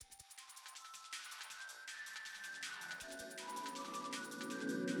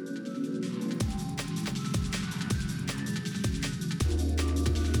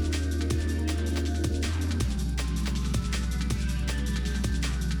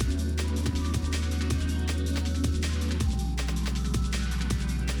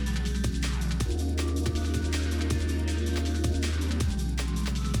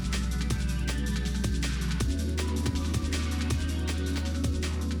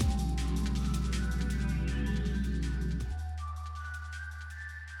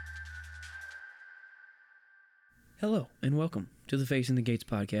Hello, and welcome to the Facing the Gates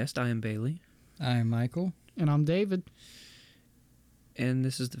podcast. I am Bailey. I'm Michael. And I'm David. And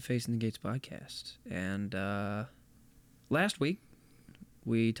this is the Facing the Gates podcast. And last week,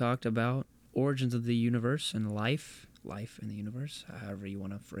 we talked about origins of the universe and life in the universe, however you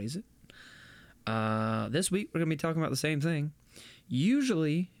want to phrase it. This week, we're going to be talking about the same thing.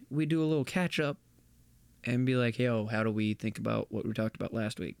 Usually, we do a little catch-up and be like, yo, how do we think about what we talked about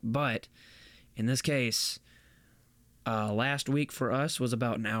last week? But in this case, last week for us was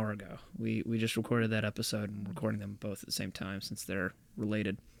about an hour ago. We just recorded that episode and recording them both at the same time since they're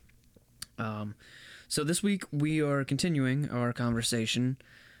related. So this week we are continuing our conversation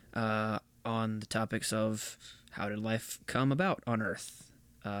on the topics of how did life come about on Earth?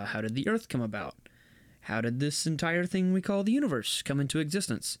 How did the Earth come about? How did this entire thing we call the universe come into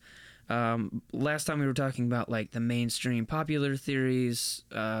existence? Last time we were talking about like the mainstream popular theories,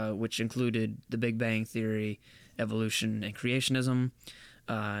 which included the Big Bang Theory, evolution, and creationism.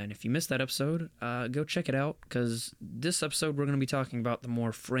 And if you missed that episode, go check it out, because this episode we're going to be talking about the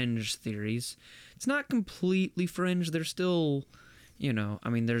more fringe theories. It's not completely fringe. There's still,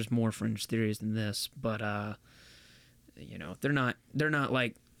 there's more fringe theories than this, but they're not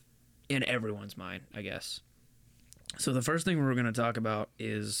like in everyone's mind, I guess. So the first thing we're going to talk about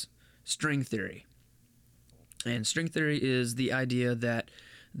is string theory. And string theory is the idea that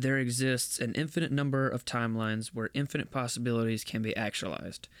there exists an infinite number of timelines where infinite possibilities can be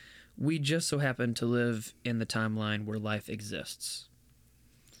actualized. We just so happen to live in the timeline where life exists.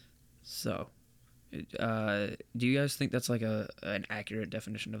 So, do you guys think that's like an accurate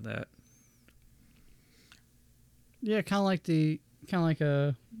definition of that? Yeah, kind of like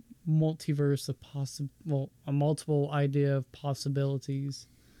a multiverse of a multiple idea of possibilities,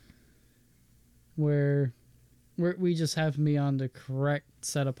 where we just have to be on the correct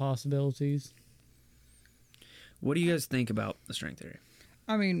set of possibilities. What do you guys think about the string theory?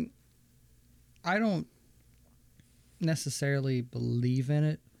 I mean, I don't necessarily believe in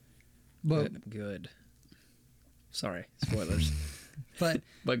it, but Good. Sorry, spoilers. but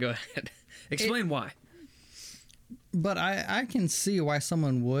go ahead. Explain why. But I can see why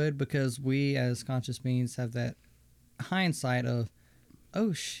someone would, because we as conscious beings have that hindsight of,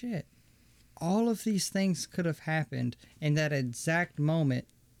 oh shit, all of these things could have happened in that exact moment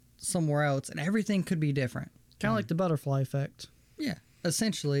somewhere else, and everything could be different. Kind of like the butterfly effect. Yeah,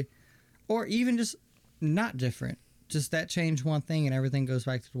 essentially. Or even just not different. Just that change one thing and everything goes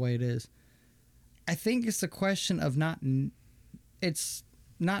back to the way it is. I think it's a question of not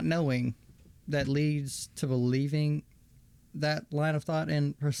knowing that leads to believing that line of thought.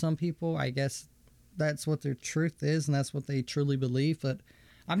 And for some people, I guess that's what their truth is and that's what they truly believe. But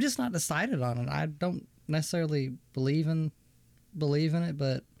I'm just not decided on it. I don't necessarily believe in it,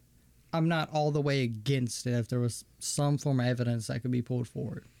 but I'm not all the way against it if there was some form of evidence that could be pulled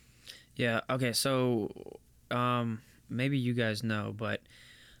forward. Yeah, okay, so maybe you guys know, but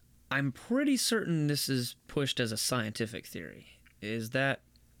I'm pretty certain this is pushed as a scientific theory. Do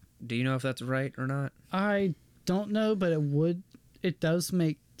you know if that's right or not? I don't know, but it does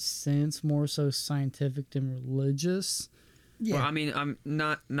make sense, more so scientific than religious. Yeah. Well, I mean, I'm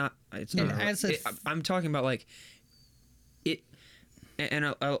not. It's not. I'm talking about like it,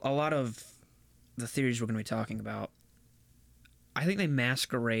 and a lot of the theories we're going to be talking about. I think they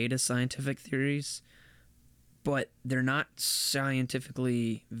masquerade as scientific theories, but they're not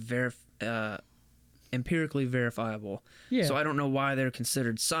scientifically empirically verifiable. Yeah. So I don't know why they're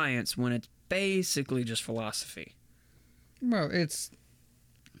considered science when it's basically just philosophy. Well, it's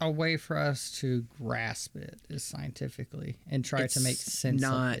a way for us to grasp it is scientifically and try to make sense of it. It's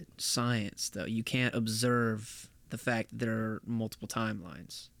not science, though. You can't observe the fact that there are multiple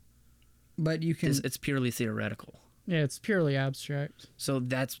timelines. But you can... It's purely theoretical. Yeah, it's purely abstract. So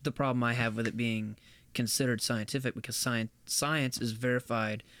that's the problem I have with it being considered scientific, because science is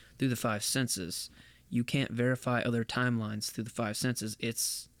verified through the five senses. You can't verify other timelines through the five senses.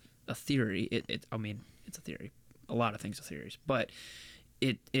 It's a theory. It's a theory. A lot of things are theories. But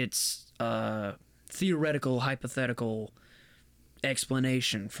it's a theoretical, hypothetical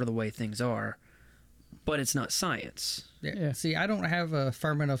explanation for the way things are, but it's not science. Yeah. See, I don't have a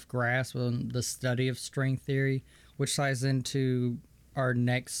firm enough grasp on the study of string theory, which ties into our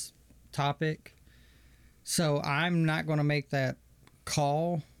next topic. So I'm not going to make that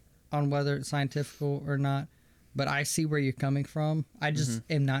call on whether it's scientific or not, but I see where you're coming from. I just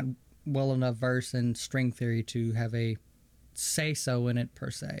am not well enough versed in string theory to have a say-so in it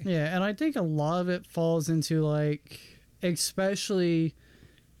per se. Yeah, and I think a lot of it falls into, like, especially,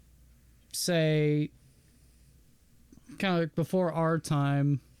 say, kind of like before our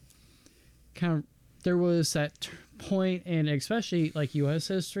time, kind of there was that point in especially like U.S.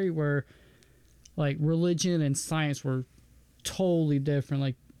 history where like religion and science were totally different,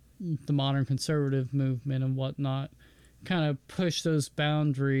 like the modern conservative movement and whatnot kind of push those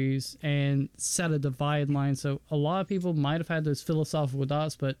boundaries and set a divide line. So a lot of people might have had those philosophical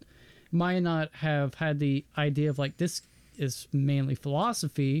doubts, but might not have had the idea of like this is mainly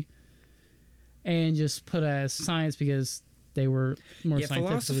philosophy and just put it as science because they were more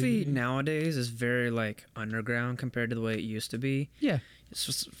philosophy nowadays is very like underground compared to the way it used to be. Yeah. It's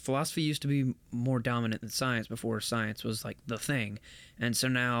just, philosophy used to be more dominant than science before science was like the thing. And so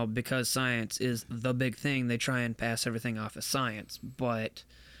now, because science is the big thing, they try and pass everything off as science. But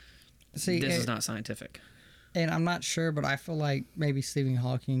this is not scientific. And I'm not sure, but I feel like maybe Stephen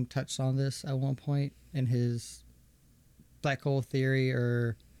Hawking touched on this at one point in his black hole theory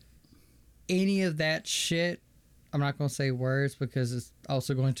or any of that shit. I'm not going to say words because it's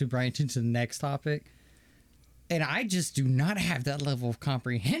also going to branch into the next topic. And I just do not have that level of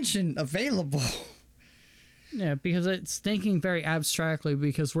comprehension available. Yeah, because it's thinking very abstractly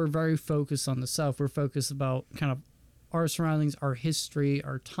because we're very focused on the self. We're focused about kind of our surroundings, our history,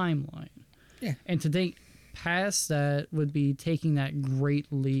 our timeline. Yeah. And to think past that would be taking that great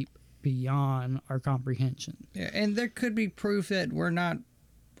leap beyond our comprehension. Yeah, and there could be proof that we're not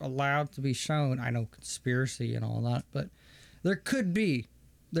allowed to be shown. I know conspiracy and all that, but there could be.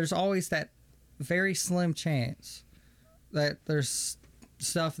 There's always that very slim chance that there's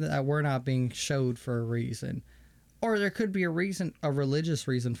stuff that we're not being showed for a reason, or there could be a religious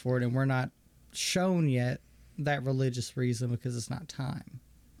reason for it, and we're not shown yet that religious reason because it's not time.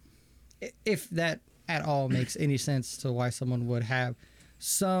 If that at all makes any sense to why someone would have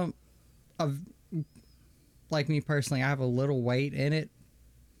some of, like me personally, I have a little weight in it,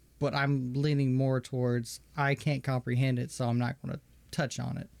 but I'm leaning more towards I can't comprehend it, so I'm not going to touch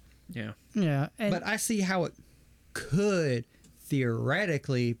on it. Yeah. Yeah. But I see how it could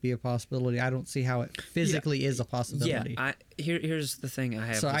theoretically be a possibility. I don't see how it physically is a possibility. Yeah. Here's the thing I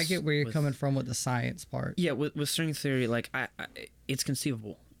have. So I get where you're coming from with the science part. Yeah, with string theory, like it's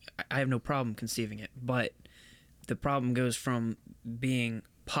conceivable. I have no problem conceiving it, but the problem goes from being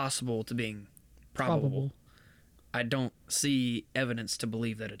possible to being probable. I don't see evidence to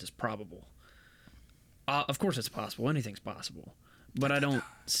believe that it is probable. Of course it's possible. Anything's possible. But I don't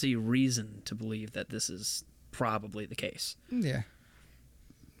see reason to believe that this is probably the case. Yeah.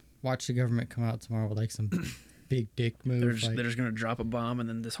 Watch the government come out tomorrow with like some big dick move. They're just going to drop a bomb and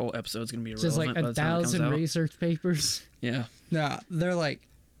then this whole episode's going to be just irrelevant. Just like 1,000 research papers. Yeah. Nah, they're like,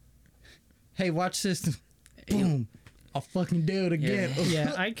 hey, watch this. Boom. I'll fucking do it again.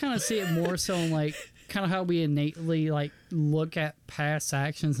 Yeah, I kind of see it more so in like kind of how we innately like look at past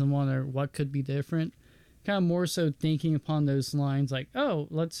actions and wonder what could be different. Kind of more so thinking upon those lines like, oh,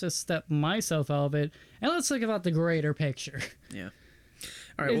 let's just step myself out of it and let's think about the greater picture. Yeah.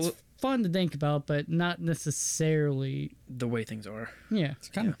 All right. It's fun to think about, but not necessarily the way things are. Yeah. It's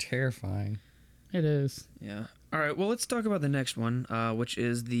kind of terrifying. It is. Yeah. All right. Well, let's talk about the next one, which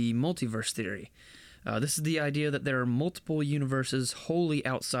is the multiverse theory. This is the idea that there are multiple universes wholly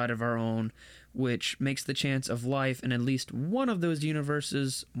outside of our own, which makes the chance of life in at least one of those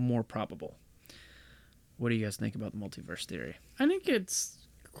universes more probable. What do you guys think about the multiverse theory? I think it's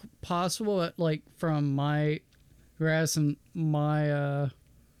possible, like from my grasp and my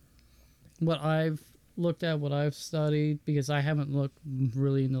what I've looked at, what I've studied, because I haven't looked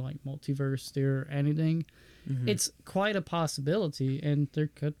really into like multiverse theory or anything. Mm-hmm. It's quite a possibility, and there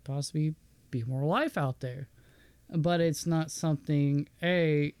could possibly be more life out there, but it's not something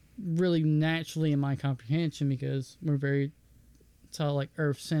really naturally in my comprehension because we're very like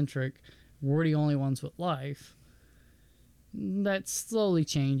Earth centric. We're the only ones with life. That's slowly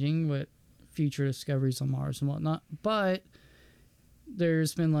changing with future discoveries on Mars and whatnot. But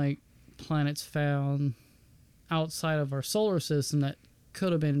there's been like planets found outside of our solar system that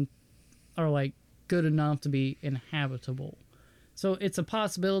could have been are like good enough to be inhabitable. So it's a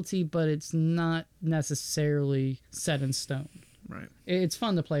possibility, but it's not necessarily set in stone. Right. It's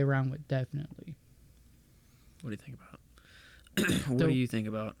fun to play around with, definitely. What do you think about it? What do you think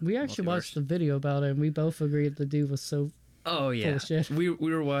about We actually multiverse? watched a video about it, and we both agreed the dude was so Oh yeah, full of shit. we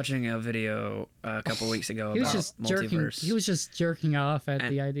were watching a video a couple weeks ago He was about just multiverse. He was just jerking off at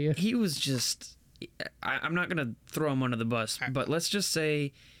And the idea. He was just. I'm not gonna throw him under the bus, but let's just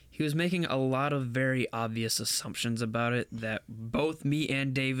say he was making a lot of very obvious assumptions about it that both me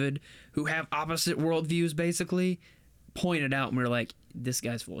and David, who have opposite worldviews, basically pointed out, and we were like, "This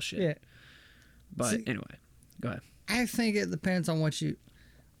guy's full of shit." Yeah. But See, anyway, go ahead. I think it depends on what you...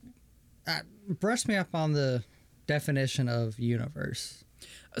 brush me up on the definition of universe.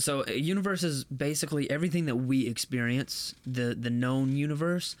 So a universe is basically everything that we experience, the known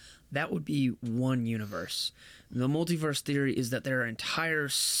universe. That would be one universe. The multiverse theory is that there are entire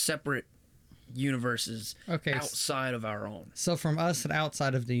separate universes Okay. outside of our own. So from us and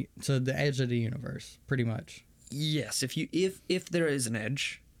outside of the edge of the universe, pretty much. Yes, if there is an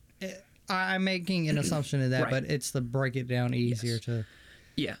edge. I'm making an assumption of that, Right. but it's to break it down easier Yes. to.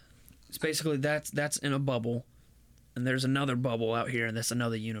 Yeah. It's basically that's in a bubble, and there's another bubble out here, and that's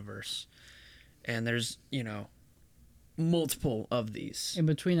another universe. And there's, multiple of these. In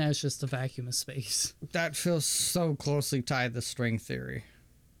between that, it's just a vacuum of space. That feels so closely tied to string theory.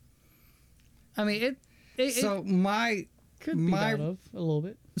 I mean, it So my could be my- thought of a little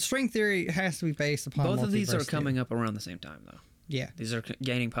bit. string theory has to be based upon Both of these are multiverse coming theory. up around the same time, though. Yeah, These are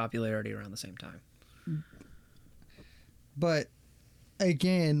gaining popularity around the same time. but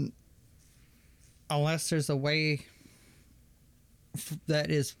again, unless there's a way that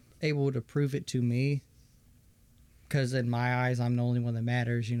is able to prove it to me, because in my eyes I'm the only one that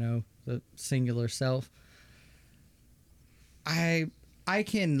matters, the singular self. I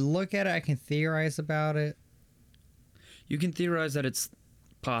can look at it, I can theorize about it. You can theorize that it's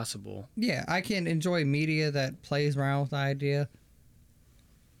possible. Yeah, I can enjoy media that plays around with the idea.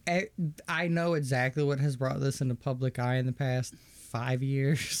 I know exactly what has brought this into public eye in the past 5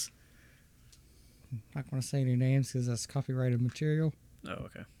 years. I'm not going to say any names because that's copyrighted material. Oh,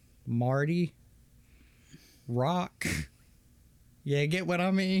 okay. Marty. Rock. Yeah, get what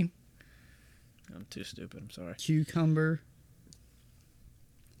I mean? I'm too stupid. I'm sorry. Cucumber.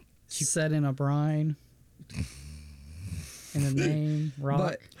 Set in a brine. In a name. Rock.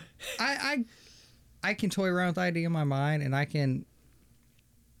 But I can toy around with the idea in my mind, and I can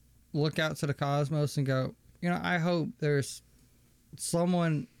look out to the cosmos and go, I hope there's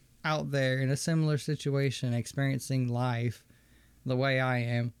someone out there in a similar situation experiencing life the way I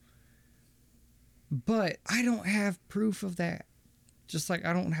am. But I don't have proof of that. Just like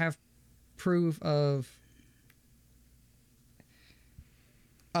I don't have proof of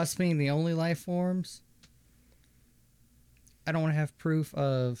us being the only life forms. I don't have proof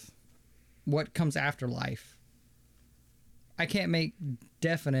of what comes after life. I can't make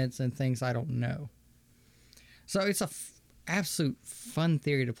definites in things I don't know. So it's a absolute fun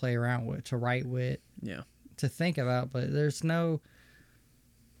theory to play around with, to write with, Yeah. to think about, but there's no,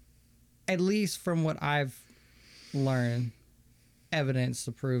 at least from what I've learned, evidence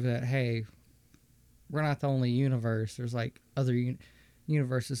to prove that, hey, we're not the only universe. There's like other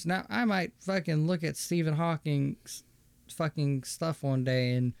universes. Now, I might fucking look at Stephen Hawking's fucking stuff one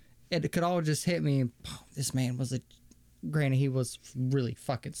day and it could all just hit me and this man was granted he was really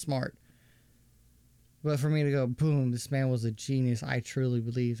fucking smart. But for me to go, boom, this man was a genius. I truly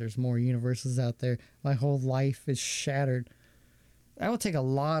believe there's more universes out there. My whole life is shattered. That would take a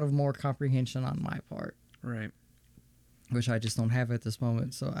lot of more comprehension on my part, Right. which I just don't have at this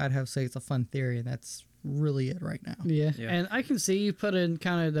moment. So I'd have to say it's a fun theory, and that's really it right now. Yeah. Yeah. And I can see you put in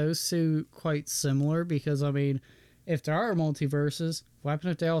kind of those two quite similar because, I mean, if there are multiverses, what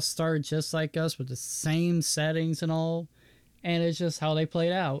happens if they all start just like us with the same settings and all, and it's just how they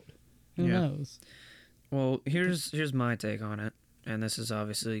played out? Who Yeah. knows? Well, here's my take on it, and this is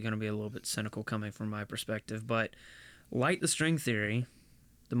obviously going to be a little bit cynical coming from my perspective, but like the string theory,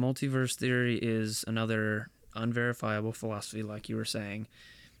 the multiverse theory is another unverifiable philosophy, like you were saying.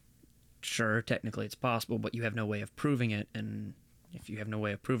 Sure, technically it's possible, but you have no way of proving it, and if you have no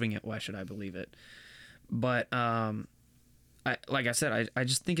way of proving it, why should I believe it? But like I said, I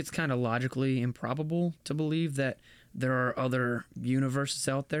just think it's kind of logically improbable to believe that there are other universes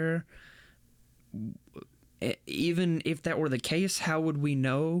out there. Even if that were the case, how would we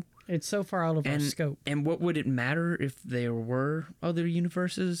know? It's so far out of our scope. And what would it matter if there were other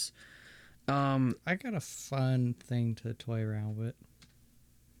universes? I got a fun thing to toy around with.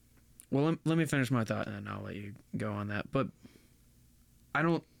 Well, let me finish my thought, and I'll let you go on that. But I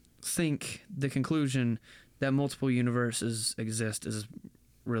don't think the conclusion that multiple universes exist is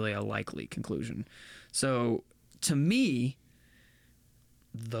really a likely conclusion. So, to me,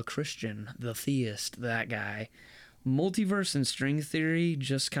 the Christian, the theist, that guy, multiverse and string theory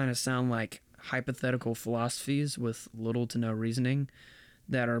just kind of sound like hypothetical philosophies with little to no reasoning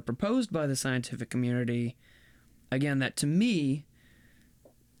that are proposed by the scientific community. Again, that to me,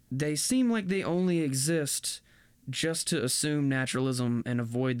 they seem like they only exist just to assume naturalism and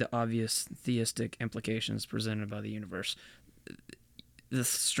avoid the obvious theistic implications presented by the universe. The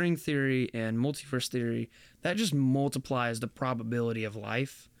string theory and multiverse theory, that just multiplies the probability of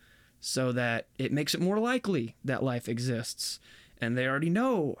life so that it makes it more likely that life exists. And they already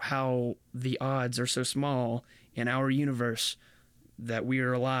know how the odds are so small in our universe that we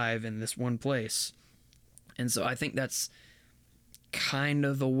are alive in this one place. And so I think that's kind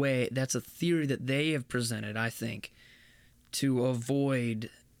of a way, that's a theory that they have presented, I think, to avoid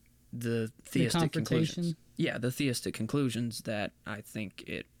the theistic conclusions. confrontation? Yeah, the theistic conclusions that I think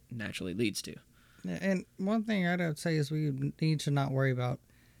it naturally leads to. And one thing I'd say is we need to not worry about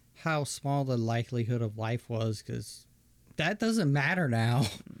how small the likelihood of life was, because that doesn't matter now.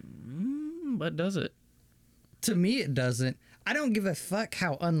 But does it? To me, it doesn't. I don't give a fuck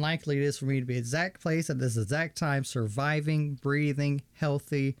how unlikely it is for me to be exact place at this exact time, surviving, breathing,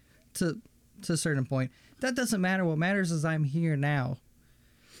 healthy, to a certain point. That doesn't matter. What matters is I'm here now.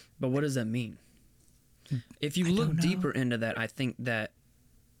 But what does that mean? If you I look don't know. deeper into that, I think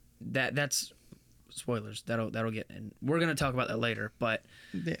that's spoilers. That'll get in. We're gonna talk about that later, but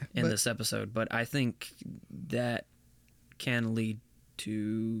Yeah, in this episode. But I think that can lead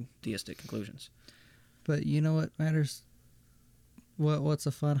to theistic conclusions. But you know what matters? What's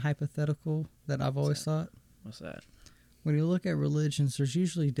a fun hypothetical that I've always thought? What's that? When you look at religions, there's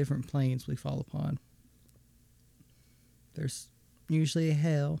usually different planes we fall upon. There's usually a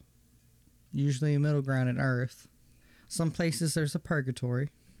hell, usually a middle ground in earth. Some places there's a purgatory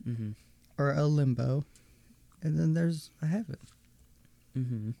Mm-hmm. or a limbo, and then there's a heaven.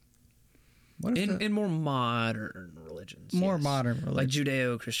 Mm-hmm. What if In more modern religions, more yes. modern like religion?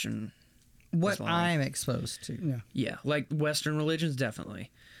 Judeo-Christian. What Islam. I'm exposed to. Yeah. Yeah, like Western religions,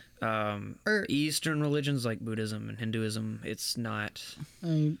 definitely. Or- Eastern religions like Buddhism and Hinduism, it's not I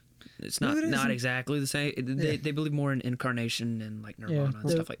mean, not Buddhism- exactly the same. They believe more in incarnation and like nirvana and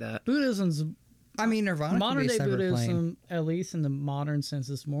the- stuff like that. Buddhism's I mean, Nirvana modern could be day a separate Buddhism, plane. at least in the modern sense,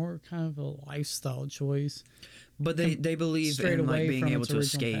 is more kind of a lifestyle choice. But they believe Straight in like away being from able its to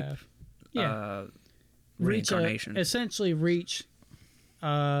original escape path. Yeah, reincarnation. essentially reach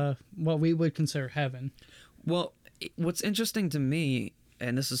what we would consider heaven. Well, what's interesting to me,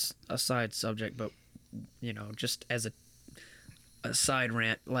 and this is a side subject, but just as a side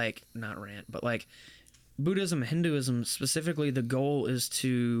rant, like not rant, but like Buddhism, Hinduism specifically, the goal is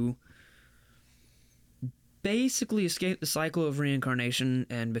to basically escape the cycle of reincarnation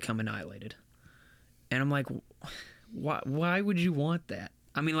and become annihilated. And I'm like, why would you want that?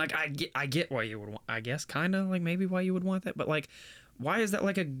 I mean, like I get why you would want, I guess kind of like maybe why you would want that, but like why is that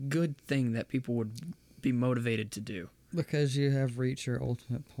like a good thing that people would be motivated to do? Because you have reached your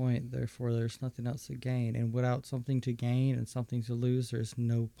ultimate point, therefore there's nothing else to gain. And without something to gain and something to lose, there's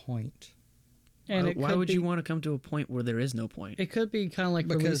no point. And Why would you want to come to a point where there is no point? It could be kind of like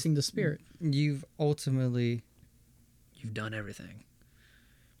Because- releasing the spirit. You've ultimately... You've done everything.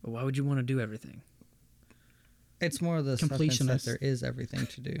 But why would you want to do everything? It's more of the acceptance that Completionist. there is everything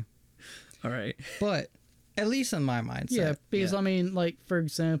to do. All right. But, at least in my mindset... Yeah, because yeah. I mean, like for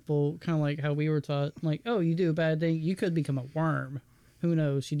example, kind of like how we were taught, like, oh, you do a bad thing, you could become a worm. Who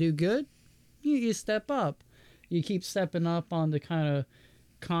knows? You do good, you step up. You keep stepping up on the kind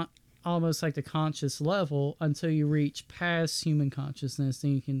of almost like the conscious level until you reach past human consciousness,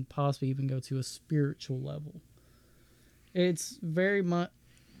 then you can possibly even go to a spiritual level. It's very much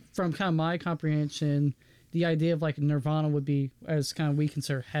from kind of my comprehension, the idea of like nirvana would be as kind of we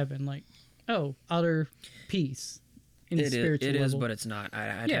consider heaven, like, oh, utter peace in the spiritual It level. is, but it's not.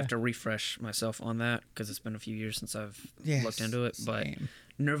 I'd Yeah. have to refresh myself on that because it's been a few years since I've Yes, looked into it. But same.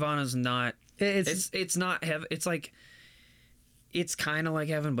 Nirvana's not. It's It's not heaven. It's like it's kind of like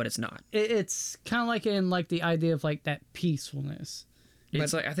heaven, but it's not. it's kind of like in like the idea of like that peacefulness.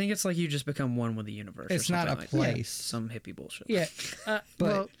 It's like I think it's like you just become one with the universe. or It's not something a like that. place. Some hippie bullshit. Yeah, But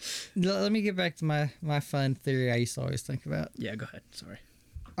well, let me get back to my fun theory I used to always think about. Yeah. Go ahead. Sorry.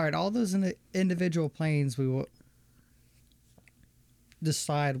 All right, all those individual planes we will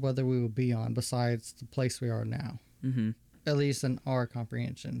decide whether we will be on besides the place we are now. Mm-hmm. At least in our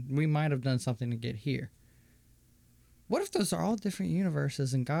comprehension. We might have done something to get here. What if those are all different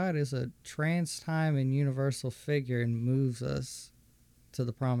universes and God is a trans-time and universal figure and moves us to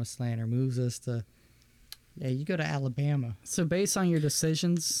the promised land or moves us to, yeah, you go to Alabama. so based on your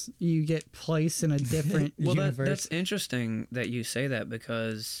decisions, you get placed in a different Well, universe. that's interesting that you say that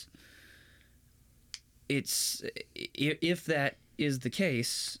because it's if that is the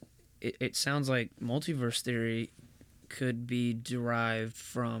case, it sounds like multiverse theory could be derived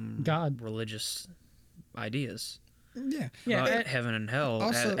from God. religious ideas. Yeah. Yeah, about heaven and hell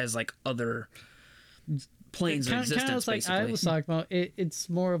also- as like other planes of kind existence. of like I basically. was talking about. It's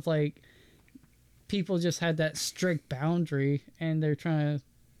more of like people just had that strict boundary, and they're trying to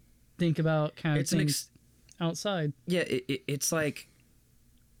think about kind of It's an things outside. yeah, it's like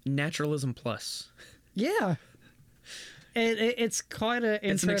naturalism plus. Yeah, it's quite a It's an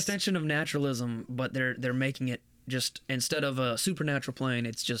interesting. extension of naturalism, but they're making it just instead of a supernatural plane,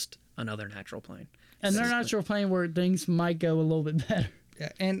 it's just another natural plane. And they're natural plane where things might go a little bit better. Yeah,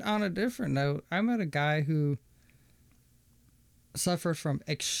 and on a different note, I met a guy who suffers from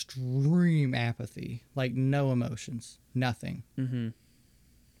extreme apathy, like no emotions, nothing. Mm-hmm.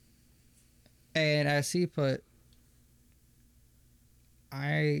 And as he put,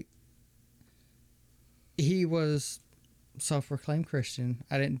 he was self-proclaimed Christian.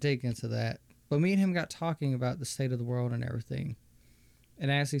 I didn't dig into that, but me and him got talking about the state of the world and everything.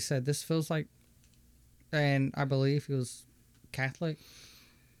 And as he said, this feels like, and I believe he was Catholic,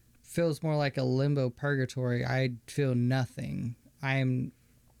 feels more like a limbo purgatory. I feel nothing. I am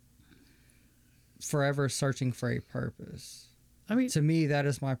forever searching for a purpose. I mean, To me, that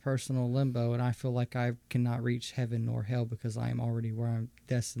is my personal limbo, and I feel like I cannot reach heaven nor hell because I am already where I'm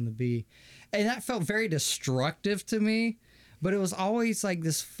destined to be. And that felt very destructive to me, but it was always like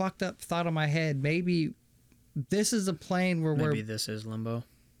this fucked up thought in my head. Maybe this is a plane where Maybe this is limbo.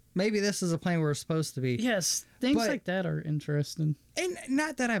 this is a plane we're supposed to be. yes, things But- like that are interesting. And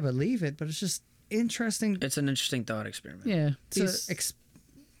not that I believe it, but it's just interesting It's an interesting thought experiment. Yeah.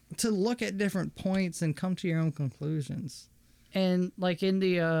 to look at different points and come to your own conclusions. And like in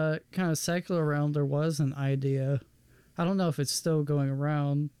the kind of secular realm, there was an idea. I don't know if it's still going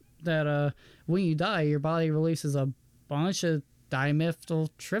around that when you die, your body releases a bunch of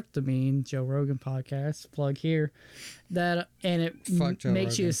dimethyltryptamine. Joe Rogan podcast plug here. That and it Fuck Joe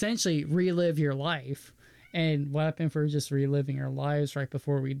makes you Rogan. essentially relive your life. And what happened for just reliving our lives right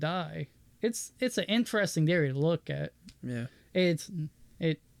before we die? It's an interesting theory to look at. Yeah. It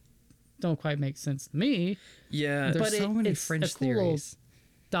don't quite make sense to me. Yeah. There's But so many it's fringe a cool little theories.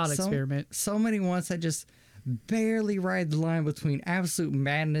 thought experiment. So many ones that just barely ride the line between absolute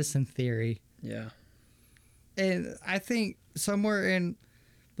madness and theory. Yeah. And I think somewhere in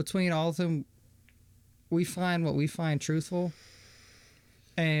between all of them, we find what we find truthful,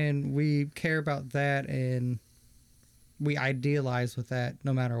 and we care about that, and we idealize with that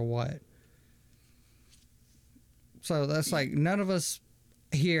no matter what. So that's like none of us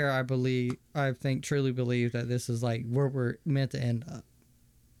here, I think truly believe that this is like where we're meant to end up.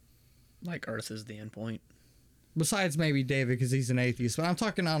 Like Earth is the end point. Besides maybe David, because he's an atheist, but I'm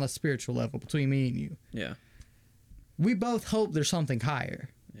talking on a spiritual level between me and you. Yeah. We both hope there's something higher.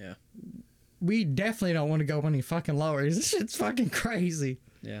 Yeah. We definitely don't want to go any fucking lower. This shit's fucking crazy.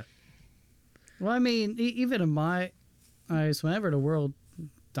 Yeah. Well, I mean, even in my eyes, whenever the world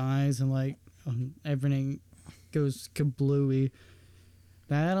dies and like everything goes kablooey,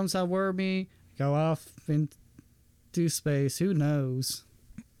 the atoms that were me go off into space. Who knows?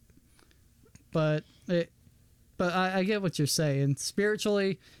 But I get what you're saying.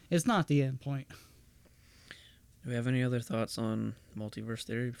 Spiritually, it's not the end point. Do we have any other thoughts on multiverse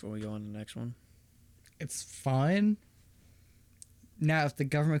theory before we go on to the next one? It's fun. Now, if the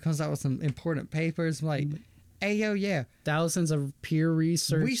government comes out with some important papers, I'm like, hey, yo, yeah, Thousands of peer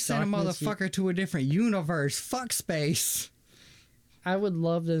research. we sent a documents. motherfucker to a different universe. Fuck space. I would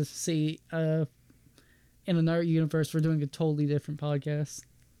love to see in another universe we're doing a totally different podcast.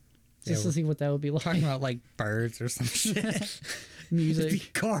 Just Yeah, to see what that would be like. Talking about like birds or some shit.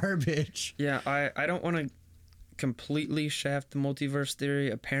 Music. Garbage. Yeah, I don't want to completely shaft the multiverse theory.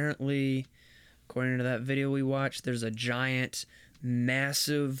 Apparently, according to that video we watched, there's a giant,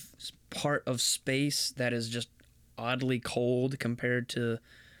 massive part of space that is just oddly cold compared to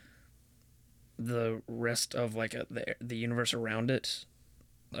the rest of like the universe around it,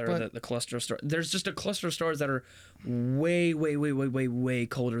 or But- the cluster of stars. There's just a cluster of stars that are way, way, way, way, way, way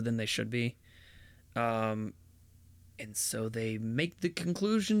colder than they should be. And so they make the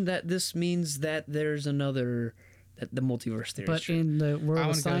conclusion that this means that there's another, that the multiverse theory is But true. in the I world of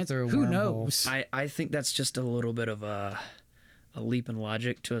wanna go science, through a who wormhole. knows? I think that's just a little bit of a leap in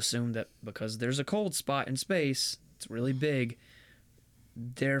logic to assume that because there's a cold spot in space, it's really big,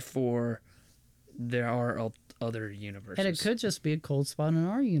 therefore there are other universes. And it could just be a cold spot in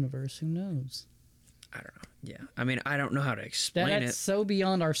our universe. Who knows? I don't know. Yeah. I mean, I don't know how to That's explain it. so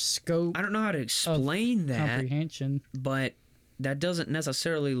beyond our scope I don't know how to explain that, comprehension. but that doesn't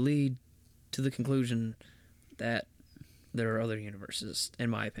necessarily lead to the conclusion that there are other universes, in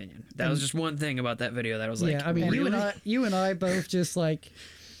my opinion. That was just one thing about that video that I was like, Yeah, I mean, really? you and I both just like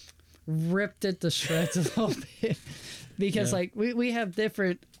ripped it to shreds a little bit because Yeah. like we have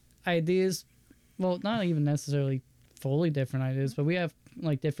different ideas. Well, not even necessarily fully different ideas, but we have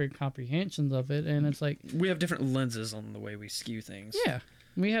like different comprehensions of it, and it's like, We have different lenses on the way we skew things. yeah,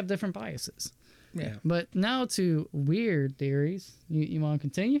 we have different biases. Yeah. But now to weird theories. You want to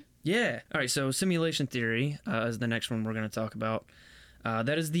continue? Yeah. All right. So simulation theory is the next one we're going to talk about.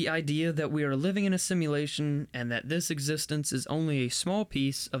 That is the idea that we are living in a simulation and that this existence is only a small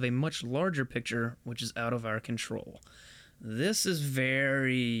piece of a much larger picture which is out of our control. This is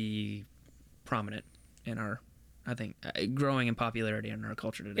very prominent in our, I think, growing in popularity in our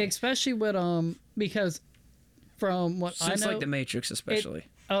culture today. Especially with because from what Since I know, like The Matrix, especially.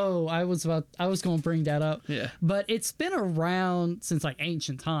 I was going to bring that up. Yeah. But it's been around since like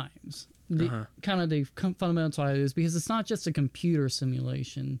ancient times. Kind of the fundamental ideas, because it's not just a computer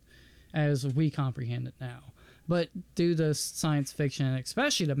simulation as we comprehend it now, but due to science fiction and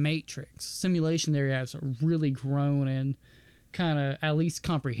especially the Matrix, simulation theory has really grown in kind of at least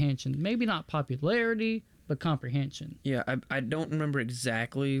comprehension. Maybe not popularity, but comprehension. Yeah, I don't remember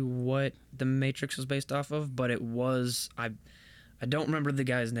exactly what The Matrix was based off of, but it was... I don't remember the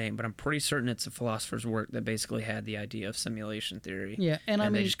guy's name, but I'm pretty certain it's a philosopher's work that basically had the idea of simulation theory. Yeah, and I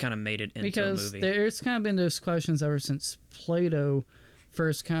mean, they just kind of made it into a because movie. there's kind of been those questions ever since Plato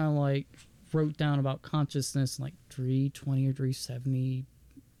first kind of like wrote down about consciousness in like 320 or 370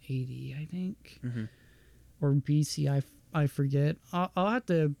 AD, I think, or BC. I forget. I'll have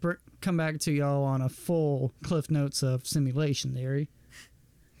to come back to y'all on a full Cliff Notes of simulation theory.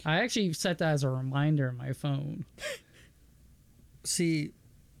 I actually set that as a reminder in my phone. See,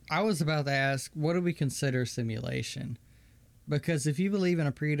 I was about to ask, what do we consider simulation? Because if you believe in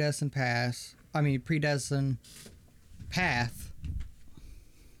a predestined path, and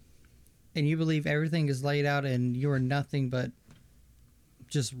you believe everything is laid out and you are nothing but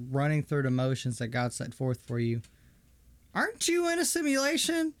just running through the motions that God set forth for you, aren't you in a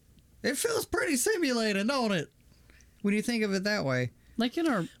simulation? It feels pretty simulated, don't it? When you think of it that way. Like in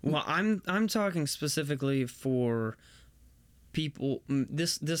our... Well, I'm talking specifically for people.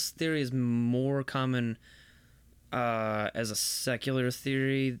 This theory is more common as a secular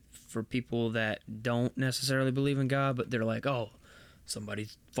theory for people that don't necessarily believe in God, but they're like, oh,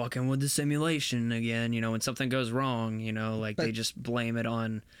 somebody's fucking with the simulation again, when something goes wrong, they just blame it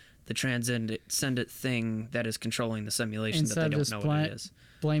on the transcendent thing that is controlling the simulation that they don't know what it is.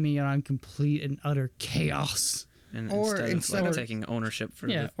 Blaming it on complete and utter chaos. And instead of taking ownership for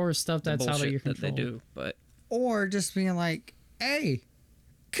or stuff that's out of your that control. they do, or just being like, hey,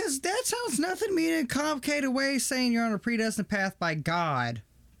 because that sounds nothing to me in a complicated way saying you're on a predestined path by God.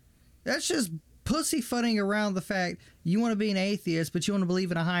 That's just pussyfooting around the fact you want to be an atheist, but you want to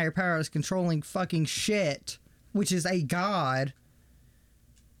believe in a higher power that's controlling fucking shit, which is a God.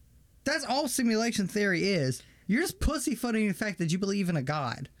 That's all simulation theory is. You're just pussyfooting the fact that you believe in a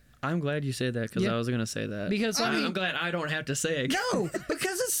God. I'm glad you said that because I was going to say that. Because I'm glad I don't have to say it. No,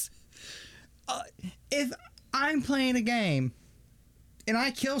 because it's... if I'm playing a game and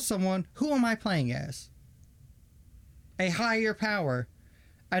I kill someone, who am I playing as? A higher power.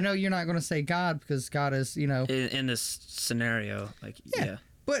 I know you're not going to say God because God is, In this scenario, yeah.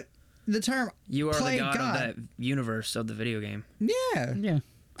 But the term you are play the God God of that universe of the video game. Yeah. Yeah.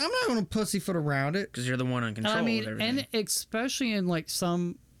 I'm not going to pussyfoot around it. Because you're the one in control of everything. And especially in like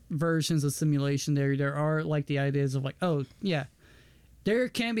some versions of simulation there are like the ideas of like, oh, yeah, there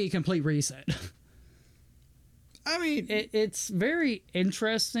can be a complete reset. I mean, it's very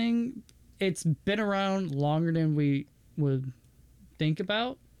interesting. It's been around longer than we would think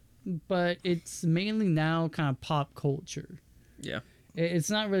about, but it's mainly now kind of pop culture. Yeah. It's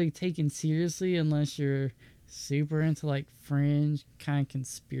not really taken seriously unless you're super into like fringe kind of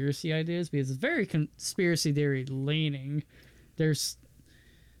conspiracy ideas, because it's very conspiracy theory leaning. There's,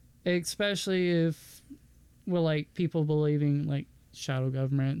 especially if we're like people believing like shadow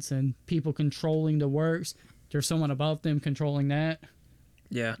governments and people controlling the works. There's someone above them controlling that.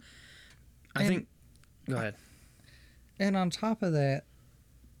 Yeah. I think... Go ahead. And on top of that...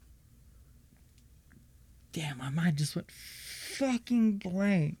 Damn, my mind just went fucking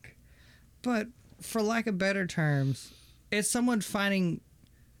blank. But, for lack of better terms, it's someone finding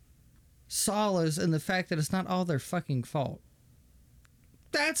solace in the fact that it's not all their fucking fault.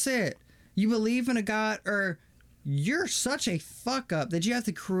 That's it. You believe in a God, or you're such a fuck up that you have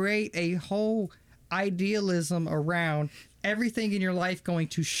to create a whole idealism around everything in your life going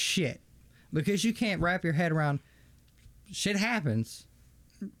to shit because you can't wrap your head around shit happens.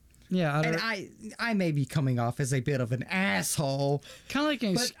 Yeah, and I may be coming off as a bit of an asshole, kind of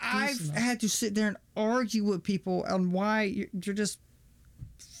like, but I've had to sit there and argue with people on why you're just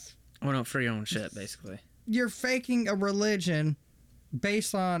for your own shit, basically. You're faking a religion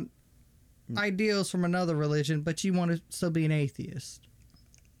based on ideals from another religion, but you want to still be an atheist.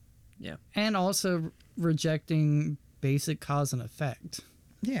 Yeah. And also rejecting basic cause and effect.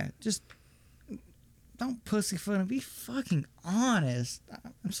 Yeah, just don't pussyfoot and be fucking honest.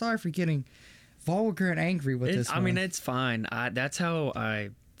 I'm sorry for getting vulgar and angry with this. I mean, it's fine. That's how I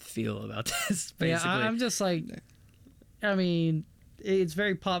feel about this. Basically, Yeah, I'm just like, I mean, it's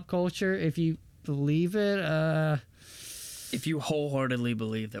very pop culture. If you believe it, if you wholeheartedly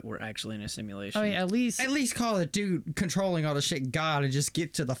believe that we're actually in a simulation, I mean, at least call the dude controlling all the shit God and just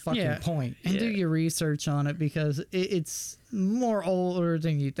get to the fucking point. and do Yeah. your research on it because it's more older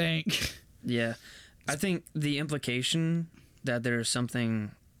than you think. yeah, I think the implication that there's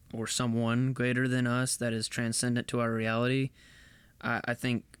something or someone greater than us that is transcendent to our reality, I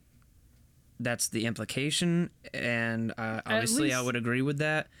think that's the implication, and obviously I least- would agree with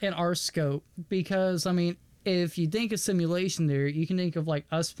that. In our scope, because I mean, if you think of simulation theory, you can think of like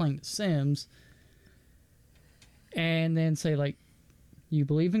us playing The Sims, and then say like, you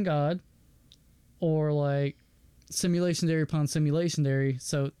believe in God, or like simulation theory upon simulation theory.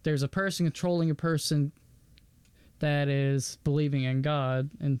 So there's a person controlling a person that is believing in God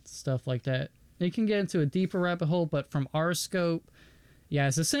and stuff like that. It can get into a deeper rabbit hole, but from our scope, yeah,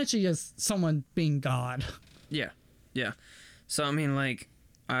 it's essentially just someone being God. Yeah, yeah. So I mean, like,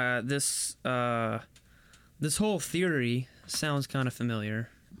 this whole theory sounds kind of familiar.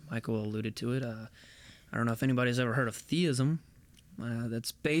 Michael alluded to it. I don't know if anybody's ever heard of theism.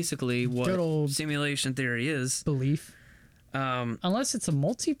 That's basically what Good old- simulation theory is. Belief. Unless it's a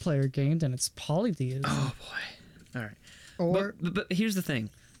multiplayer game, then it's polytheism. Oh boy! All right. Or But here's the thing: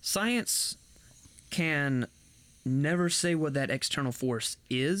 science can never say what that external force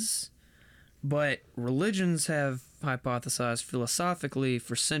is, but religions have hypothesized philosophically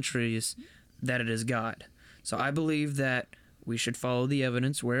for centuries that it is God. So I believe that we should follow the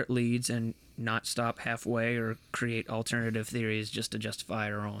evidence where it leads and not stop halfway or create alternative theories just to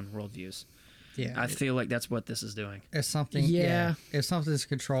justify our own worldviews. yeah, I feel like that's what this is doing. if something, Yeah. if something's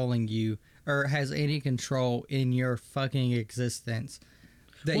controlling you or has any control in your fucking existence,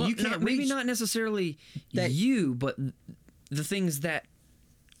 that Well, you can't maybe reach. not necessarily that- you, but the things that,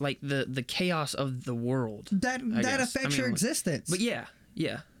 like the chaos of the world. that I that guess. affects I your mean, existence. But yeah.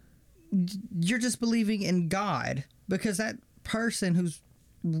 You're just believing in God because that person who's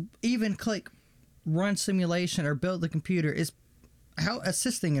even click run simulation or build the computer is how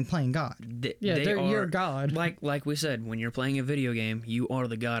assisting in playing God. Yeah, you're God. Like we said, when you're playing a video game, you are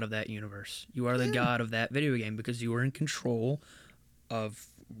the god of that universe. You are the god of that video game because you are in control of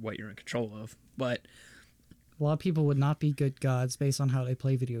what you're in control of. But A lot of people would not be good gods based on how they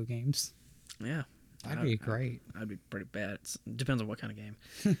play video games. yeah, That'd be great. I'd be pretty bad. It depends on what kind of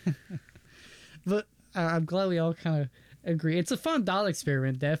game. But I'm glad we all kind of agree. It's a fun thought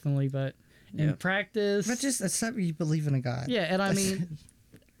experiment, definitely, but in Yeah. practice... But just accept you believe in a God. yeah, and I mean,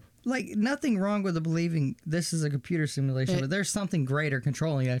 Like, nothing wrong with the believing this is a computer simulation, but there's something greater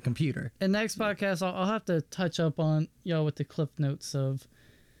controlling a computer. in next podcast, I'll have to touch up on, with the cliff notes of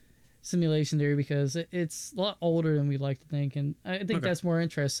simulation theory because it's a lot older than we like to think. And I think Okay. that's more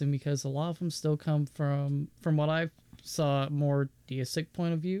interesting because a lot of them still come from what I saw, a more deistic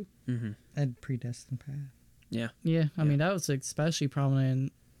point of view. And predestined path. Yeah. Yeah, I mean, that was especially prominent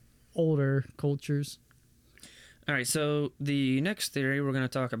in older cultures. All right, so the next theory we're going to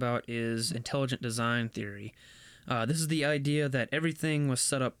talk about is intelligent design theory. This is the idea that everything was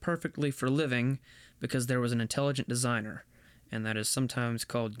set up perfectly for living because there was an intelligent designer, and that is sometimes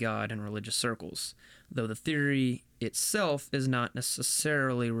called God in religious circles, though the theory itself is not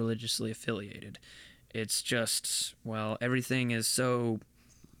necessarily religiously affiliated. It's just, well, everything is so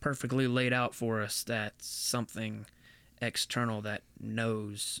perfectly laid out for us that something external that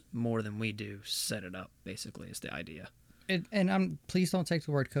knows more than we do set it up, basically, is the idea. And please don't take the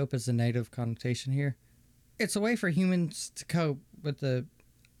word cope as a negative connotation here. It's a way for humans to cope with the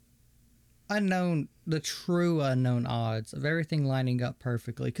true unknown odds of everything lining up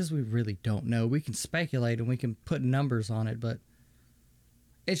perfectly, because we really don't know. We can speculate and we can put numbers on it, but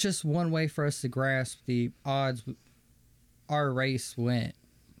it's just one way for us to grasp the odds our race went,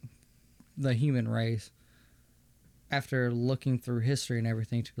 the human race, after looking through history and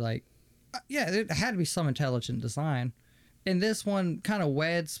everything, to be like, yeah, there had to be some intelligent design. And this one kind of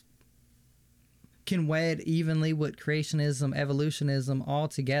can wed evenly with creationism, evolutionism all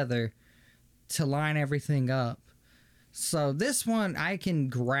together to line everything up. So this one I can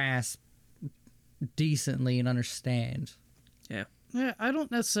grasp decently and understand. Yeah, I don't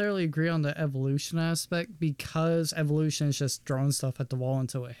necessarily agree on the evolution aspect because evolution is just throwing stuff at the wall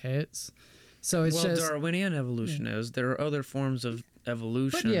until it hits. So it's well, just Darwinian evolution is. There are other forms of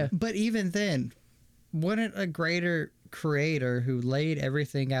evolution. yeah. But even then, wouldn't a greater creator who laid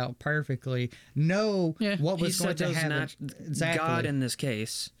everything out perfectly know Yeah. what He was going set to those happen? Exactly. God, in this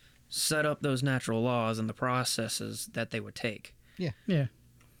case, set up those natural laws and the processes that they would take. yeah.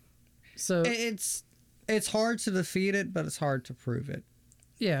 So it's hard to defeat it, but it's hard to prove it.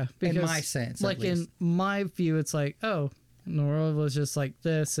 yeah, because In my sense, at like in least. my view, it's like, oh, the world was just like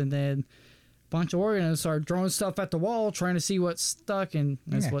this, and then a bunch of organists are throwing stuff at the wall, trying to see what's stuck, and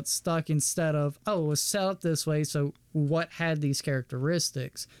that's Yeah. what's stuck. Instead of, oh, it was set up this way, so what had these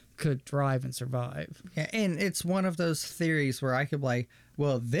characteristics could thrive and survive. Yeah, and it's one of those theories where I could be like,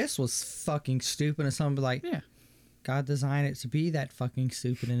 well, this was fucking stupid, and someone be like, Yeah. God designed it to be that fucking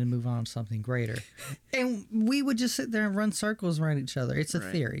stupid and then move on to something greater. And we would just sit there and run circles around each other. It's a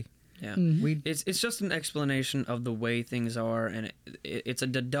Right. theory. Yeah. We It's just an explanation of the way things are, and it's a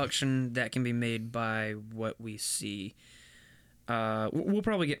deduction that can be made by what we see. We'll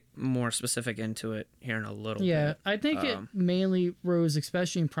probably get more specific into it here in a little Yeah, bit. I think it mainly rose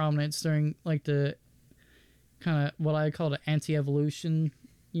especially in prominence during like the kind of what I call the anti-evolution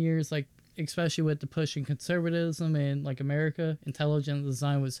years, like especially with the push in conservatism in like America, intelligent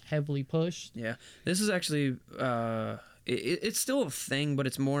design was heavily pushed. Yeah, this is actually it's still a thing, but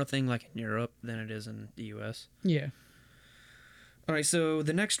it's more a thing like in Europe than it is in the U.S. Yeah. All right, so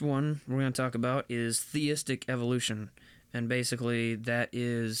the next one we're going to talk about is theistic evolution. And basically, that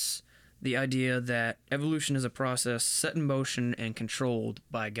is the idea that evolution is a process set in motion and controlled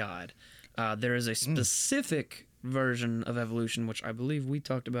by God. There is a specific version of evolution, which I believe we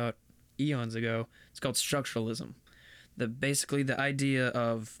talked about eons ago. It's called structuralism. Basically, the idea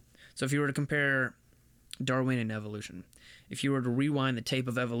of... So if you were to compare Darwinian evolution, if you were to rewind the tape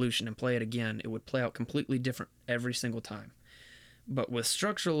of evolution and play it again, it would play out completely different every single time. But with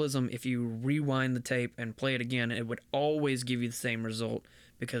structuralism, if you rewind the tape and play it again, it would always give you the same result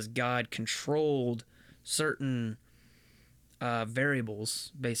because God controlled certain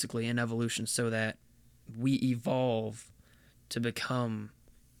variables, basically, in evolution so that we evolve to become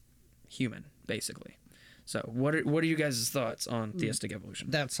human, basically. So what are you guys' thoughts on theistic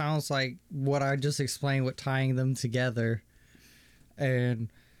evolution? that sounds like what I just explained with tying them together.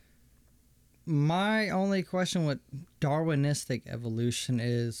 And my only question with Darwinistic evolution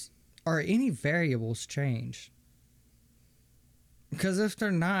is, are any variables changed? Because if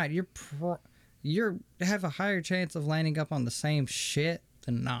they're not, you're have a higher chance of landing up on the same shit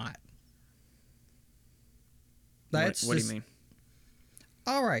than not. What do you mean?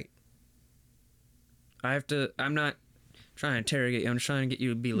 All right. I'm not trying to interrogate you. I'm just trying to get you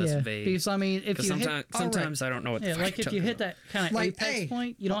to be less Yeah. vague. Because I mean, if Because you sometimes I don't know what the yeah, fuck like you're if you talking hit about. that kind of Like, apex hey.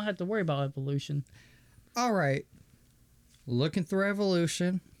 point, you don't have to worry about evolution. All right. Looking through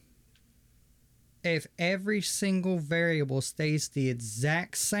evolution, if every single variable stays the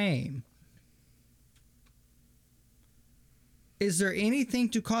exact same, is there anything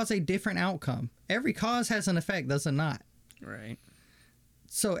to cause a different outcome? Every cause has an effect, does it not? Right.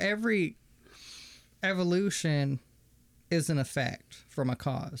 So every evolution is an effect from a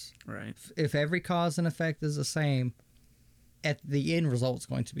cause. Right. If every cause and effect is the same, at the end result's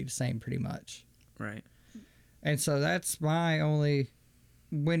going to be the same pretty much. Right. And so that's my only...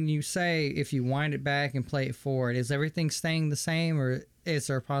 When you say if you wind it back and play it forward, is everything staying the same or is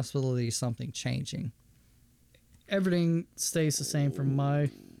there a possibility of something changing? Everything stays the same from my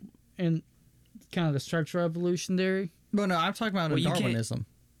and kind of the structural evolution theory. Well, no, I'm talking about Well, in you can't- Darwinism.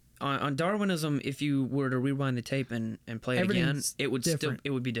 On Darwinism, if you were to rewind the tape and play it again, Everything's it would different. it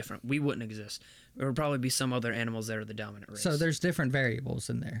would be different. We wouldn't exist. There would probably be some other animals that are the dominant race. So there's different variables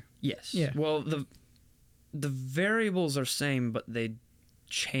in there. yes. Yeah. Well, the variables are same, but they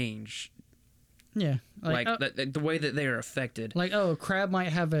change. Yeah. Like the way that they are affected. a crab might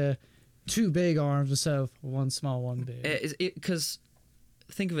have two big arms instead of one small, one big. Because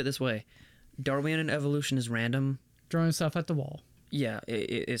think of it this way: Darwinian evolution is random. Throwing stuff at the wall. Yeah,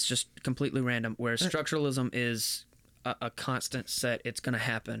 it's just completely random. Whereas structuralism is a constant set. It's going to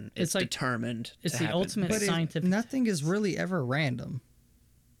happen. It's like- determined. it's to the happen. ultimate But scientific. nothing is really ever random.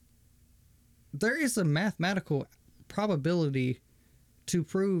 There is a mathematical probability to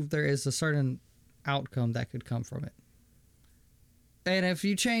prove there is a certain outcome that could come from it. And if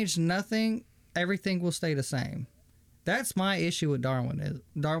you change nothing, everything will stay the same. That's my issue with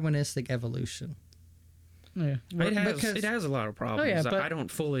Darwinistic evolution. Yeah. It has a lot of problems. Oh, yeah, but- I don't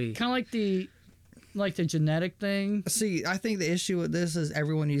fully. Kind of like the genetic thing. See, I think the issue with this is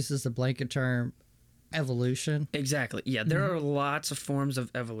everyone uses the blanket term evolution. Exactly. Yeah, there are lots of forms of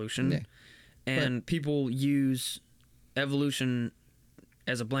evolution, Yeah. and people use evolution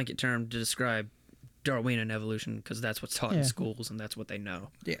as a blanket term to describe Darwinian evolution because that's what's taught Yeah. in schools and that's what they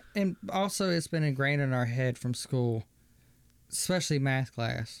know. Yeah, and also it's been ingrained in our head from school, especially math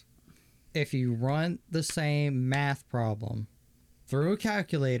class. If you run the same math problem through a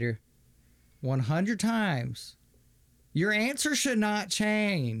calculator 100 times, your answer should not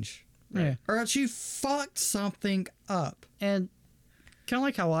change. Yeah. or else you fucked something up. And kind of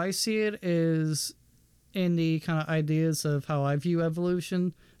like how I see it is in the kind of ideas of how I view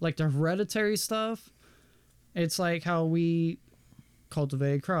evolution, like the hereditary stuff. It's like how we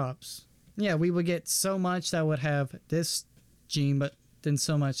cultivated crops. Yeah, we would get so much that would have this gene, but then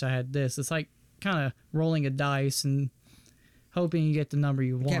so much I had this. It's like kind of rolling a dice and hoping you get the number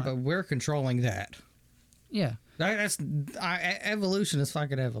you want. Yeah, but we're controlling that. Yeah. Evolution is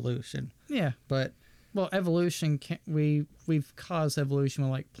fucking evolution. Yeah. But Well, evolution we've caused evolution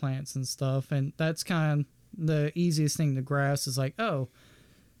with like plants and stuff, and that's kind of the easiest thing to grasp is like, oh,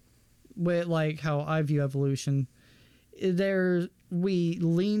 with like how I view evolution, we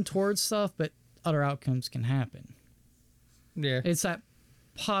lean towards stuff, but other outcomes can happen. yeah, It's that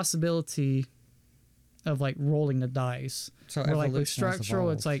possibility of like rolling the dice. so Where like with evolution has structural,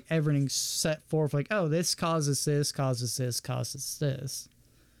 it's evolved. like everything's set forth. Like, oh, this causes this, causes this, causes this.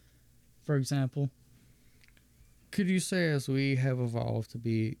 For example. Could you say as we have evolved to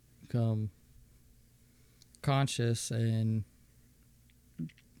become conscious and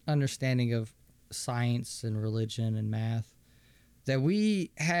understanding of science and religion and math, that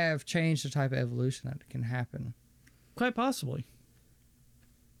we have changed the type of evolution that can happen? Quite possibly.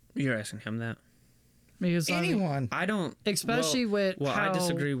 You're asking him that? Because I mean, Anyone. I don't. especially with Well, how, I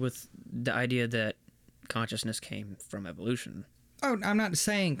disagree with the idea that consciousness came from evolution. Oh, I'm not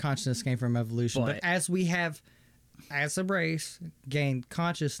saying consciousness came from evolution, but But- as we have, as a race, gained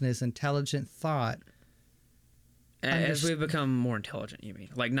consciousness, intelligent thought. As we've become more intelligent, you mean?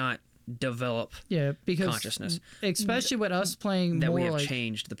 Like, not develop yeah, because consciousness. especially with us playing That more we have like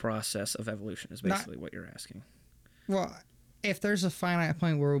changed the process of evolution is Not- basically what you're asking. Well, if there's a finite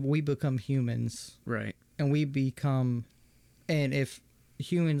point where we become humans, Right. and we become, and if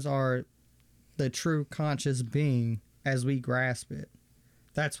humans are the true conscious being as we grasp it,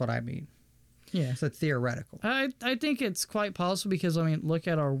 that's what I mean. yeah. It's a theoretical, I think it's quite possible because I mean, look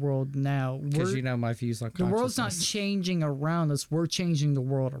at our world now. because you know my views on The consciousness. world's not changing around us. We're changing the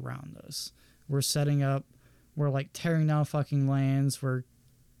world around us. We're setting up. We're like tearing down fucking lands. We're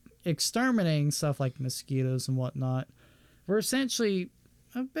exterminating stuff like mosquitoes and whatnot. We're essentially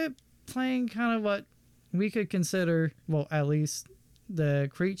a bit playing kind of what we could consider, well, at least the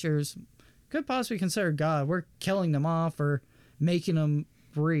creatures could possibly consider God. We're killing them off or making them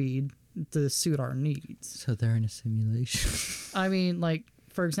breed to suit our needs. So they're in a simulation. I mean, like,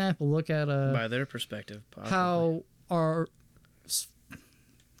 for example, look at By their perspective, possibly. how our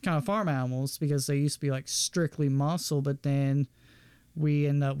kind of farm animals, because they used to be like strictly muscle, but then we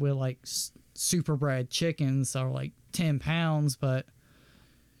end up with like super bred chickens that are like 10 pounds,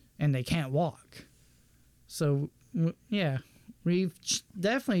 and they can't walk. So yeah, we've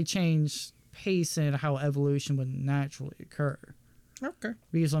definitely changed pace in how evolution would naturally occur. Okay.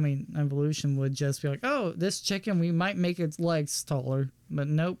 Because I mean, evolution would just be like, oh, this chicken, we might make its legs taller, but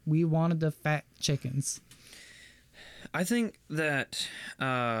nope, we wanted the fat chickens. I think that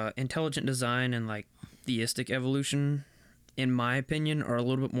intelligent design and like theistic evolution, in my opinion, are a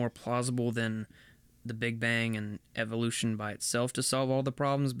little bit more plausible than the Big Bang and evolution by itself to solve all the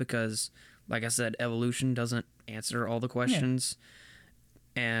problems because, like I said, evolution doesn't answer all the questions.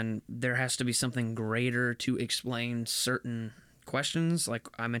 And there has to be something greater to explain certain questions, like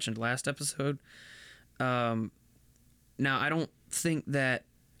I mentioned last episode. Now, I don't think that...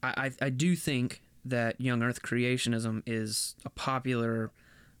 I do think that young Earth creationism is a popular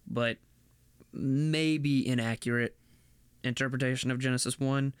but maybe inaccurate interpretation of Genesis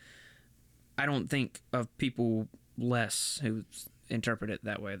 1. I don't think of people less who interpret it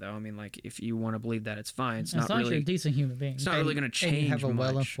that way, though. I mean, like, if you want to believe that, it's fine. It's not You're really... a decent human being. It's not really going to change And you have a much.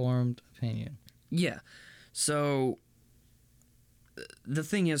 well-informed opinion. Yeah. So the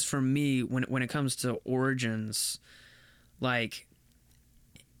thing is, for me, when it comes to origins, like,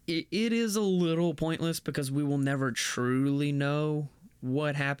 it is a little pointless because we will never truly know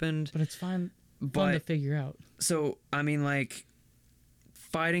what happened. But it's fun to But figure out. so, I mean, like,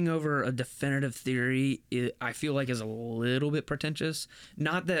 fighting over a definitive theory, I feel like is a little bit pretentious.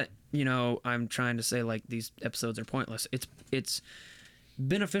 Not that, you know, I'm trying to say like these episodes are pointless. It's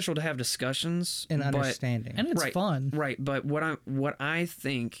beneficial to have discussions And but- understanding. And it's Right. fun. Right, but what I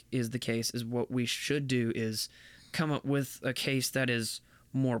think is the case is what we should do is come up with a case that is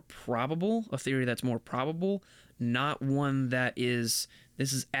more probable, a theory that's more probable, not one that is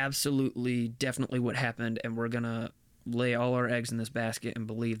this is absolutely definitely what happened and we're going to lay all our eggs in this basket and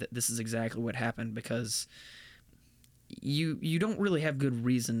believe that this is exactly what happened because you don't really have good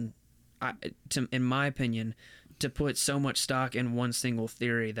reason in my opinion to put so much stock in one single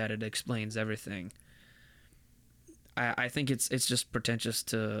theory that it explains everything. I think it's just pretentious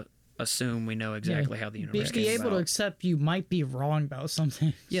to assume we know exactly how the universe Be came able to about. accept you might be wrong about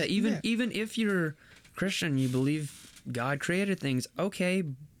something. Yeah, even if you're Christian, you believe God created things. Okay,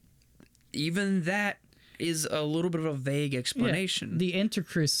 even that is a little bit of a vague explanation. The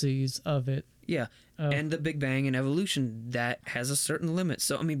intricacies of it. Yeah. And the Big Bang and evolution, that has a certain limit.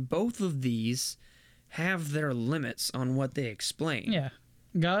 So, I mean, both of these have their limits on what they explain. Yeah.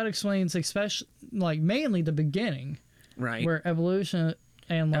 God explains, especially, like, mainly the beginning, Right. where evolution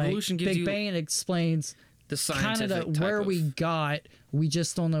and, like, Evolution gives Big you Bang explains the kind scientific of type where of... we got. We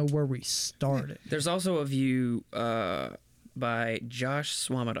just don't know where we started. There's also a view by Josh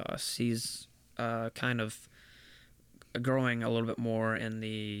Swamidass. He's kind of growing a little bit more in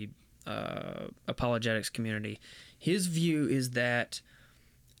the apologetics community. His view is that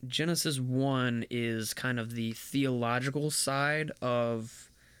Genesis 1 is kind of the theological side of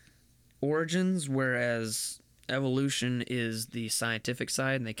origins, whereas evolution is the scientific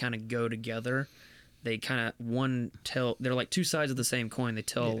side, and they kind of go together. They kind of they're like two sides of the same coin. They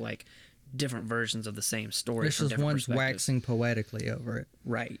tell like different versions of the same story. This from is different one's perspectives. waxing poetically over it.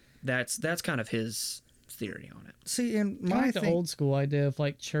 Right. That's kind of his theory on it. See, and Kind of my like the thing, old school idea of,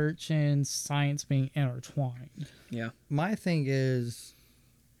 like, church and science being intertwined. Yeah. my thing is,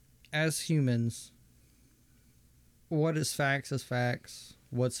 as humans, what is facts,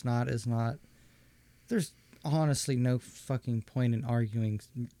 what's not is not. There's honestly no fucking point in arguing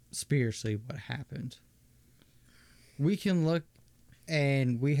spiritually what happened. We can look,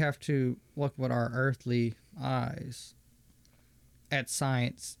 and we have to look with our earthly eyes at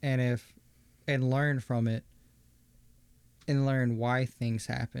science, and learn from it, and learn why things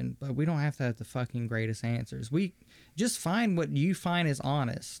happen. But we don't have to have the fucking greatest answers. We just find what you find is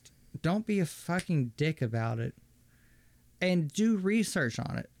honest. Don't be a fucking dick about it, and do research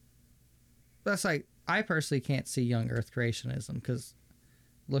on it. That's like, I personally can't see young Earth creationism, because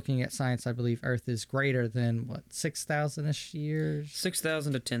looking at science, I believe Earth is greater than, what, 6,000-ish years?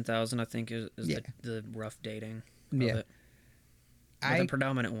 6,000 to 10,000, I think, is Yeah. the rough dating of Yeah. it. But the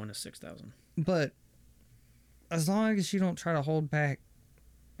predominant one is 6,000. But as long as you don't try to hold back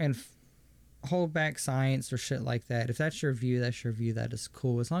and hold back science or shit like that, if that's your view, that's your view. That is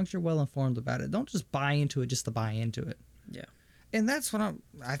cool. As long as you're well informed about it, don't just buy into it just to buy into it. Yeah. And that's what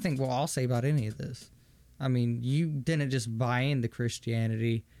I think we'll all say about any of this. I mean, you didn't just buy into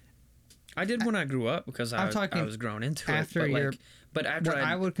Christianity. I did when I grew up, because I talking was grown into after it. But, your- like, but after What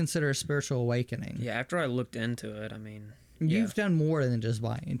I would consider a spiritual awakening. yeah, after I looked into it, I mean, You've done more than just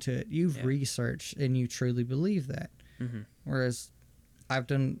buy into it. You've Yeah. researched, and you truly believe that. Mhm. Whereas I've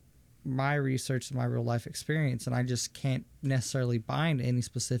done my research and my real life experience, and I just can't necessarily bind to any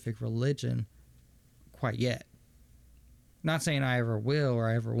specific religion quite yet. Not saying I ever will or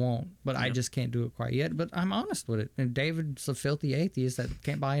I ever won't, but I Yeah. just can't do it quite yet. But I'm honest with it. And David's a filthy atheist that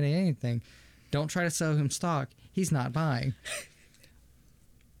can't buy into anything. Don't try to sell him stock. He's not buying.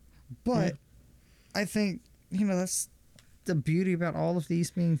 But I think, that's the beauty about all of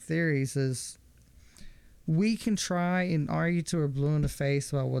these being theories, is we can try and argue till we're blue in the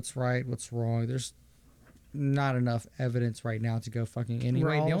face about what's right, what's wrong. There's not enough evidence right now to go fucking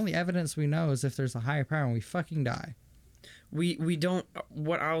anyway. all- The only evidence we know is if there's a higher power and we fucking die. we don't.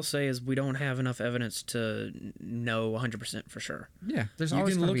 What I'll say is we don't have enough evidence to know 100% for sure. Yeah, there's You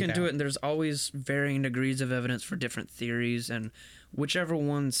always can gonna look be into doubt. it, and there's always varying degrees of evidence for different theories, and whichever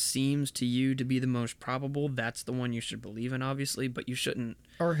one seems to you to be the most probable, that's the one you should believe in, obviously. But you shouldn't.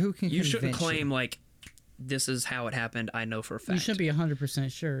 Or who can You shouldn't convince claim like this is how it happened. I know for a fact. You should be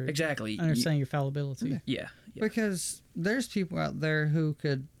 100% sure. exactly. Understand your fallibility. Yeah. Because there's people out there who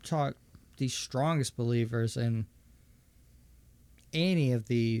could talk the strongest believers in any of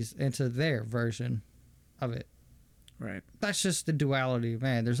these into their version of it. Right. That's just the duality of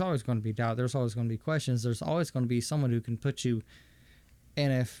man. There's always going to be doubt. There's always going to be questions. There's always going to be someone who can put you in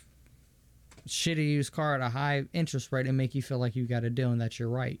a shitty used car at a high interest rate and make you feel like you got a deal and that you're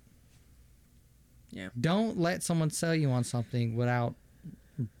right. Yeah. Don't let someone sell you on something without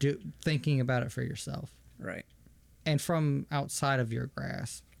thinking about it for yourself Right. and from outside of your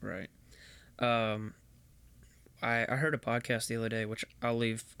grasp. Right. I heard a podcast the other day, which I'll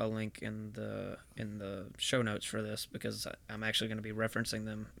leave a link in the show notes for this, because I'm actually going to be referencing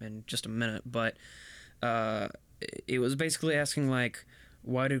them in just a minute. But it was basically asking, like,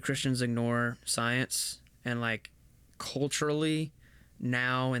 why do Christians ignore science? And, like, culturally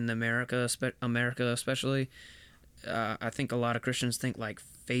now in America especially, I think a lot of Christians think like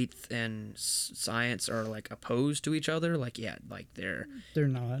faith and science are like opposed to each other. Like, yeah, like they're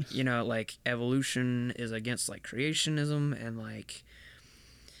not. like evolution is against like creationism, and like,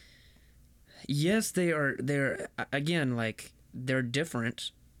 yes, they're again, like, they're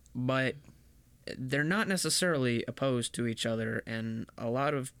different, but they're not necessarily opposed to each other, and a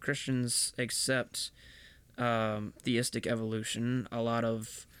lot of Christians accept theistic evolution. A lot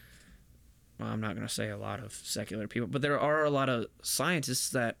of, well, I'm not going to say a lot of secular people, but there are a lot of scientists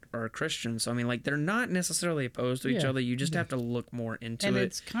that are Christians. So I mean, like, they're not necessarily opposed to each Yeah. other. You just have to look more into And it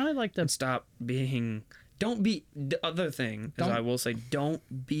it's kind of like the and stop being. Don't be, the other thing is, Don't- I will say,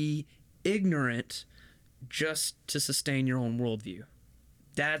 don't be ignorant just to sustain your own worldview.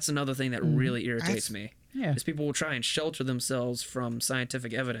 That's another thing that really irritates me. yeah. Is people will try and shelter themselves from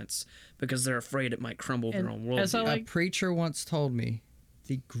scientific evidence because they're afraid it might crumble their own And as I worldview. like- A preacher once told me,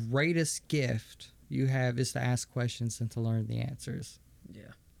 the greatest gift you have is to ask questions and to learn the answers.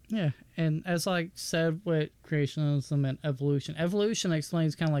 Yeah. Yeah, and as I said with creationism and evolution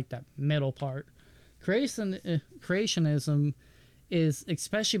explains kind of like that middle part. Creationism is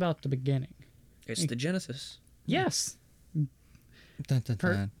especially about the beginning. It's the Genesis. Yes, Dun, dun,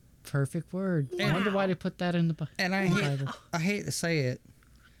 Per- dun. perfect word. I wonder why they put that in the And Bible. I hate to say it,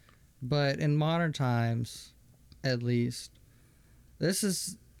 but in modern times, at least, this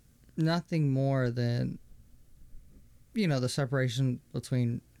is nothing more than, the separation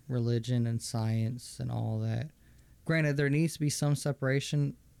between religion and science and all that. Granted, there needs to be some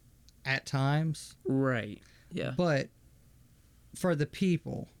separation at times, Right. Yeah. but for the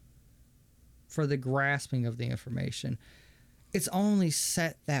people, for the grasping of the information, it's only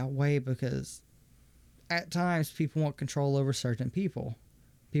set that way because at times people want control over certain people.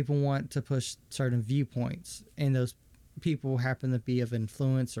 People want to push certain viewpoints, and those people happen to be of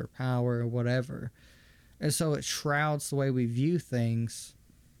influence or power or whatever. And so it shrouds the way we view things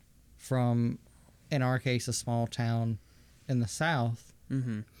from, in our case, a small town in the South.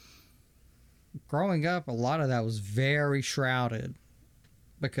 Mm-hmm. Growing up, a lot of that was very shrouded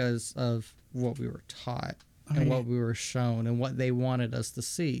because of what we were taught and what we were shown and what they wanted us to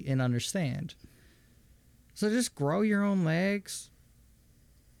see and understand. So just grow your own legs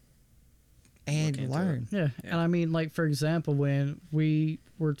and Look into learn. Yeah. Yeah. And I mean, like, for example, when we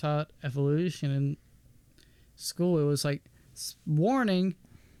were taught evolution in school, it was like, warning.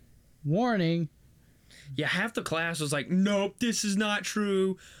 Yeah, half the class was like, "Nope, this is not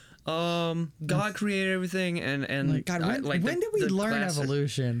true. God created everything," and Like, God, I- when, like when the- did we the learn class-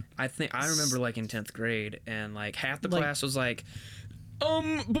 evolution? I remember like in 10th grade, and like half the Like- class was like,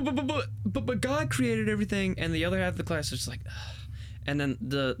 but God created everything, and the other half of the class was just like, ugh. And then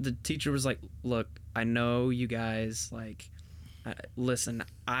the teacher was like, "Look, I know you guys like, listen,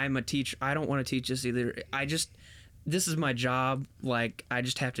 I'm a teacher. I don't want to teach this either. This is my job. Like, I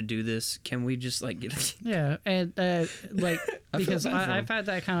just have to do this. Can we just like get?" Yeah. And, like, I feel because bad for I've had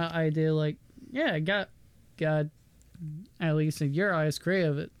that kind of idea, like, yeah, God, at least in your eyes,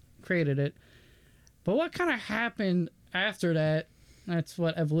 created it. But what kind of happened after that? That's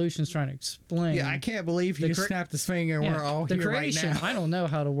what evolution's trying to explain. Yeah, I can't believe he The just cre- snapped his finger and we're all the here creation. right now. I don't know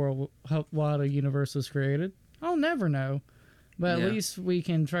how why the universe was created. I'll never know. But Yeah. at least we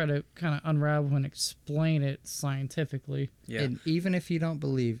can try to kind of unravel and explain it scientifically. Yeah. And even if you don't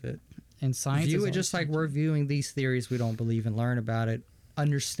believe it, And science view is it just like we're viewing these theories we don't believe and learn about it.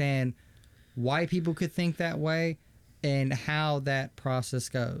 Understand why people could think that way and how that process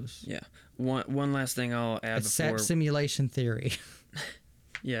goes. Yeah. One last thing I'll add Accept before. simulation theory.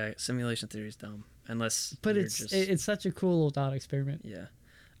 Yeah, simulation theory is dumb unless. But you're it's just, it's such a cool little thought experiment. yeah.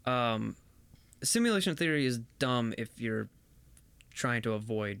 Simulation theory is dumb if you're trying to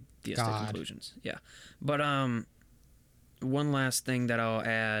avoid theistic God. conclusions. Yeah. But one last thing that I'll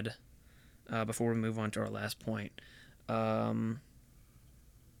add before we move on to our last point.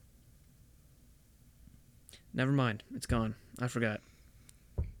 Never mind. It's gone. I forgot.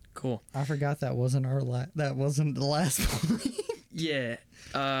 Cool. I forgot that wasn't that wasn't the last point. Yeah.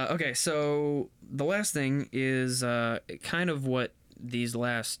 Okay, so the last thing is kind of what these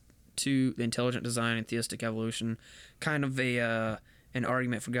last two, intelligent design and theistic evolution, kind of an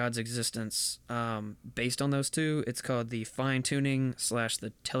argument for God's existence based on those two. It's called the fine-tuning /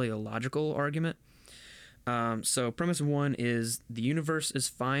 the teleological argument. So premise one is the universe is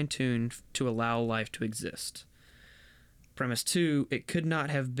fine-tuned to allow life to exist. Premise two, it could not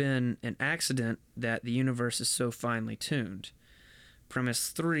have been an accident that the universe is so finely tuned. Premise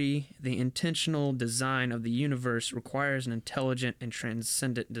 3, the intentional design of the universe requires an intelligent and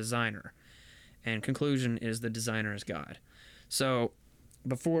transcendent designer. And conclusion is the designer is God. So,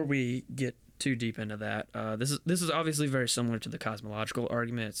 before we get too deep into that, this is obviously very similar to the cosmological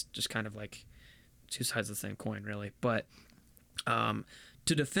argument. It's just kind of like two sides of the same coin, really. But to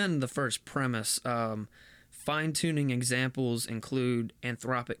defend the first premise, fine-tuning examples include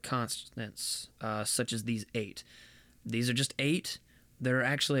anthropic constants, such as these 8. These are just 8. There are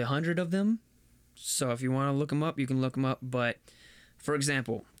actually 100 of them. So if you want to look them up, you can look them up. But, for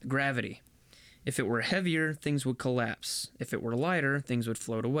example, gravity. If it were heavier, things would collapse. If it were lighter, things would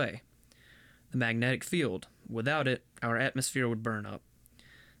float away. The magnetic field. Without it, our atmosphere would burn up.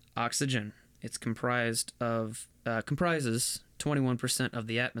 Oxygen. It's comprises 21% of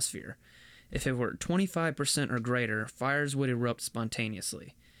the atmosphere. If it were 25% or greater, fires would erupt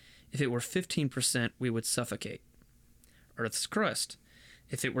spontaneously. If it were 15%, we would suffocate. Earth's crust.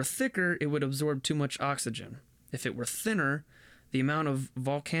 If it were thicker, it would absorb too much oxygen. If it were thinner, the amount of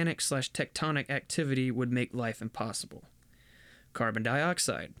volcanic/tectonic activity would make life impossible. Carbon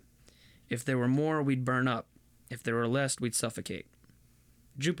dioxide. If there were more, we'd burn up. If there were less, we'd suffocate.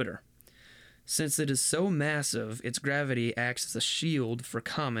 Jupiter. Since it is so massive, its gravity acts as a shield for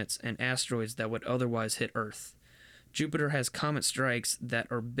comets and asteroids that would otherwise hit Earth. Jupiter has comet strikes that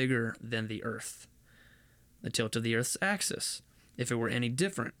are bigger than the Earth. The tilt of the Earth's axis. If it were any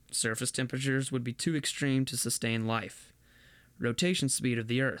different, surface temperatures would be too extreme to sustain life. Rotation speed of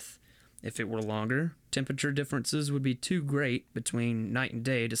the Earth. If it were longer, temperature differences would be too great between night and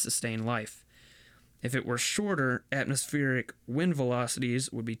day to sustain life. If it were shorter, atmospheric wind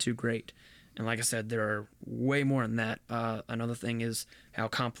velocities would be too great. And like I said, there are way more than that. Another thing is how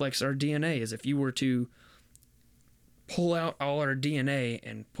complex our DNA is. If you were to pull out all our DNA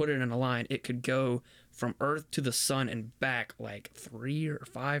and put it in a line, it could go from Earth to the sun and back like 3 or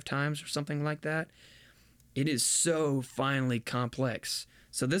 5 times or something like that. It is so finely complex.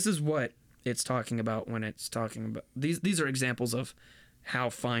 So this is what it's talking about when it's talking about these are examples of how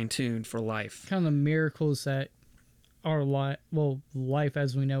fine-tuned for life. Kind of miracles that are life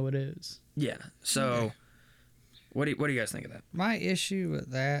as we know it is. Yeah. So what do you guys think of that? My issue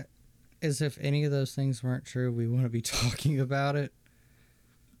with that is if any of those things weren't true, we wouldn't be talking about it.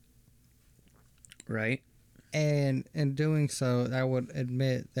 Right? And in doing so, I would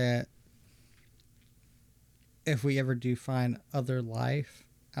admit that if we ever do find other life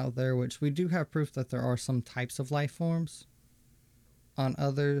out there, which we do have proof that there are some types of life forms on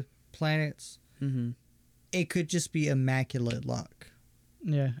other planets, it could just be immaculate luck.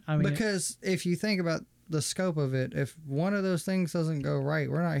 Yeah, I mean, because if you think about the scope of it, if one of those things doesn't go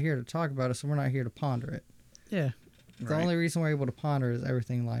right, we're not here to talk about it, so we're not here to ponder it. Yeah. The only reason we're able to ponder is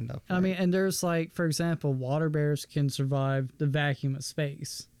everything lined up. Right. I mean, and there's like, for example, water bears can survive the vacuum of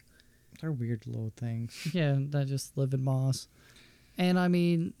space. They're weird little things. Yeah, that just live in moss. And I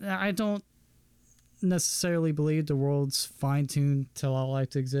mean, I don't necessarily believe the world's fine-tuned to allow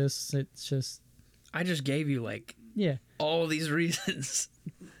life to exist. It's just... I just gave you like all these reasons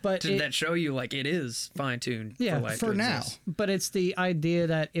but that show you like it is fine-tuned for life for to now. exist. But it's the idea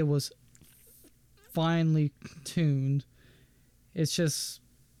that it was finely tuned. It's just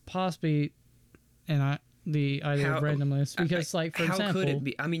possibly the idea of randomness, because like, for example, how could it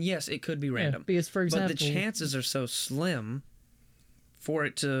be? I mean, yes, it could be random. Because, for example, but the chances are so slim for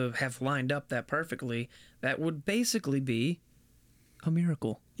it to have lined up that perfectly, that would basically be a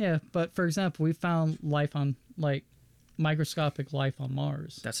miracle. Yeah, but for example, we found life on, like, microscopic life on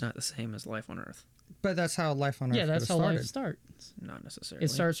Mars. That's not the same as life on Earth. But that's how life on Earth that's how started. life starts. Not necessarily. It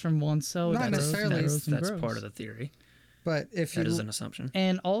starts from one cell. Not necessarily. That's part of the theory. But if that is an assumption.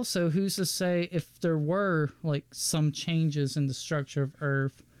 And also, who's to say if there were like some changes in the structure of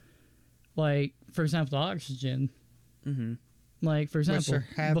Earth, like for example, the oxygen. Like for example,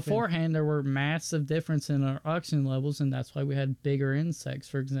 beforehand there were massive difference in our oxygen levels, and that's why we had bigger insects,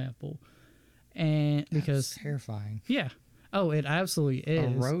 for example. And because terrifying. Yeah. Oh, it absolutely is.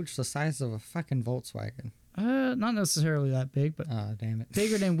 A roach the size of a fucking Volkswagen. Not necessarily that big, but damn it,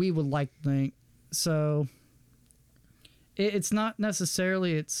 bigger than we would like to think. So it's not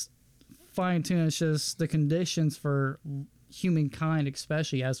necessarily it's fine tuned. It's just the conditions for humankind,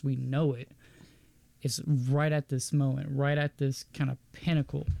 especially as we know it, is right at this moment, right at this kind of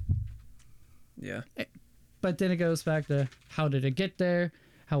pinnacle. Yeah. But then it goes back to how did it get there,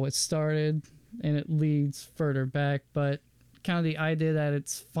 how it started, and it leads further back. But kind of the idea that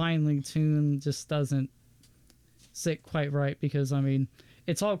it's finely tuned just doesn't sit quite right, because I mean,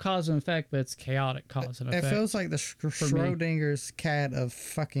 it's all cause and effect, but it's chaotic cause and effect. It feels like the Schrodinger's cat of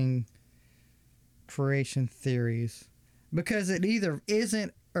fucking creation theories, because it either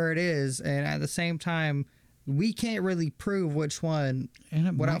isn't or it is, and at the same time, we can't really prove which one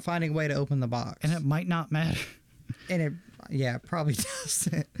without finding a way to open the box. And it might not matter. And it probably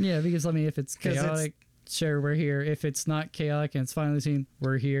doesn't. Yeah, because I mean, if it's chaotic, sure, we're here. If it's not chaotic and it's finally seen,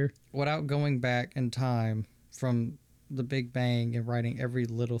 we're here. Without going back in time from the Big Bang and writing every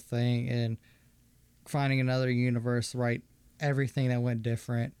little thing and finding another universe, write everything that went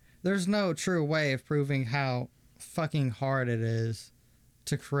different, there's no true way of proving how fucking hard it is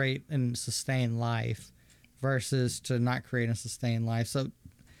to create and sustain life versus to not create and sustain life. So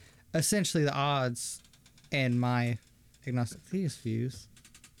essentially the odds in my agnostic theist views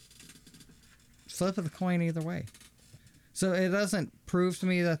flip of the coin either way. So it doesn't prove to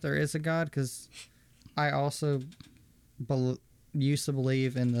me that there is a God, because I also used to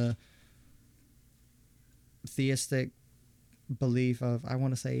believe in the theistic belief of, I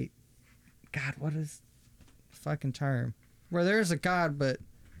want to say, God, what is the fucking term? Where there is a God, but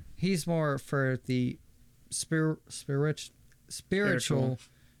he's more for the spiritual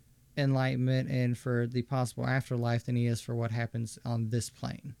enlightenment and for the possible afterlife than he is for what happens on this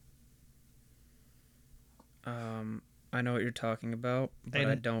plane. I know what you're talking about, but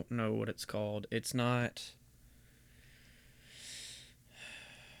I don't know what it's called. It's not...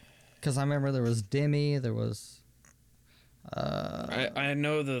 Because I remember there was Demi, there was... I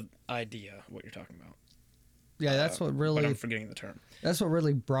know the idea, what you're talking about. Yeah, that's what really... But I'm forgetting the term. That's what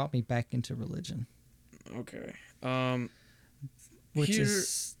really brought me back into religion. Okay. Which here,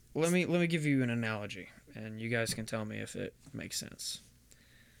 is... Let me give you an analogy, and you guys can tell me if it makes sense.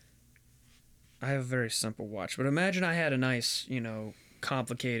 I have a very simple watch, but imagine I had a nice,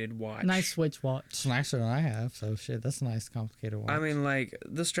 complicated watch. Nice Switch watch. It's nicer than I have, so shit, that's a nice complicated watch. I mean, like,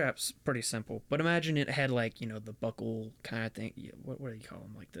 the strap's pretty simple, but imagine it had, like, the buckle kind of thing. Yeah, what do you call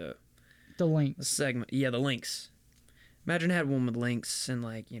them? Like, the link. segment. Yeah, the links. Imagine it had one with links and,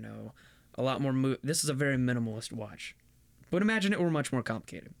 like, a lot more... This is a very minimalist watch. But imagine it were much more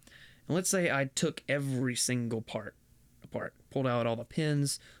complicated. And let's say I took every single part apart, pulled out all the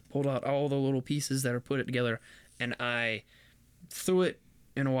pins, pulled out all the little pieces that are put it together, and I threw it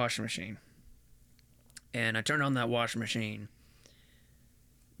in a washing machine. And I turned on that washing machine.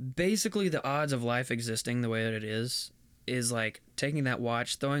 Basically, the odds of life existing the way that it is like taking that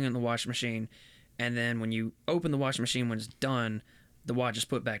watch, throwing it in the washing machine, and then when you open the washing machine, when it's done, the watch is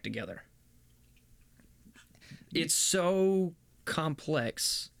put back together. It's so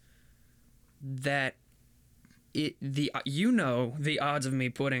complex that the odds of me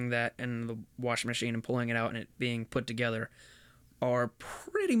putting that in the washing machine and pulling it out and it being put together are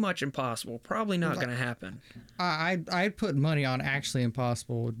pretty much impossible. Probably not going to happen. I'd put money on actually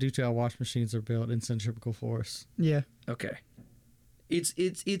impossible due to how wash machines are built in centrifugal force. Yeah. Okay.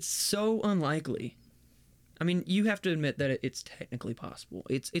 It's so unlikely. I mean, you have to admit that it's technically possible.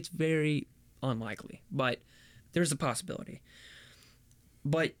 It's very unlikely, but there's a possibility.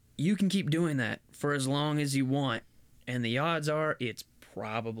 But you can keep doing that for as long as you want, and the odds are it's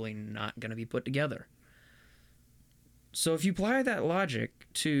probably not going to be put together. So if you apply that logic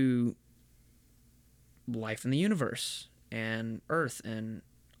to life in the universe and Earth and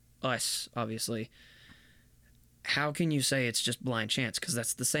us, obviously, how can you say it's just blind chance? Because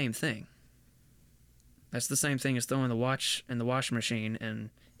that's the same thing. That's the same thing as throwing the watch in the washing machine and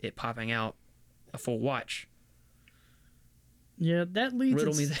it popping out a full watch. Yeah, that leads...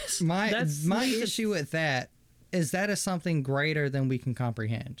 Riddle me this. My issue with that is something greater than we can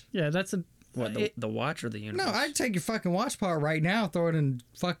comprehend. Yeah, that's a... What, the watch or the universe? No, I'd take your fucking watch part right now, throw it in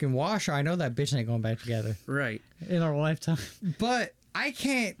fucking washer. I know that bitch ain't going back together. Right. In our lifetime. But I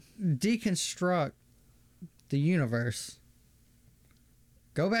can't deconstruct the universe,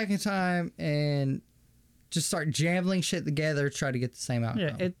 go back in time, and just start jambling shit together to try to get the same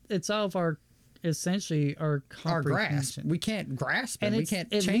outcome. Yeah, it's all of our... essentially our grasp. comprehension. We can't grasp it. And we can't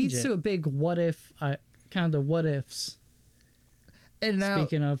it change leads it. to a big what if, kind of the what ifs. And now,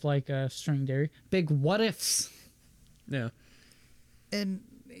 Speaking of like string theory, big what ifs. Yeah. and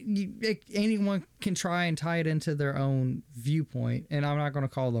anyone can try and tie it into their own viewpoint, and I'm not going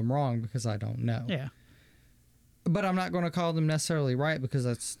to call them wrong because I don't know. Yeah. But I'm not going to call them necessarily right because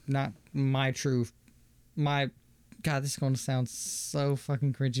that's not my truth. God, this is going to sound so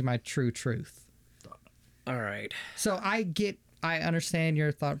fucking cringy. My true truth. All right. So I understand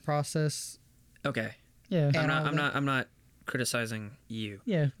your thought process. Okay. Yeah. I'm not criticizing you.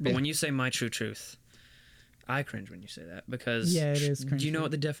 Yeah. But when you say my true truth, I cringe when you say that because Yeah, it is do you know cringy.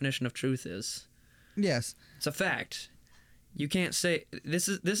 what the definition of truth is? Yes, It's a fact. You can't say this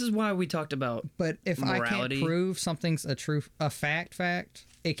is why we talked about but if I morality. can't prove something's a fact,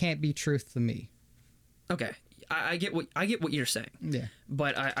 it can't be truth to me. Okay. I get what you're saying. Yeah.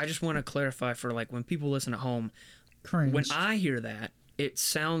 But I just want to clarify for like when people listen at home, Cringe. when I hear that, it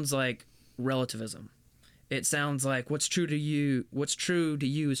sounds like relativism. It sounds like what's true to you is true to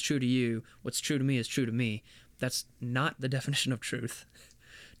you. What's true to me is true to me. That's not the definition of truth.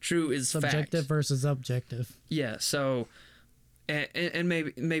 True is Subjective fact. versus objective. Yeah. So, and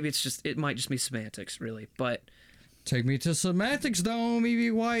maybe it might just be semantics, really. But Take me to semantics, though, me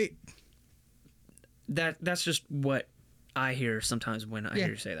be white. that's just what I hear sometimes when I Yeah.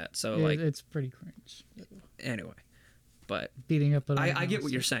 hear you say that. So, Yeah, like, it's pretty cringe. anyway. But Beating up. I get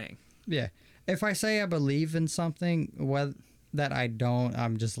what you're saying. Yeah. If I say I believe in something that I don't,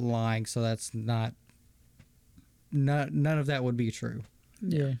 I'm just lying. So that's not. None of that would be true.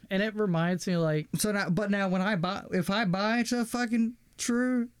 Yeah, and it reminds me like So now, but now when if I buy into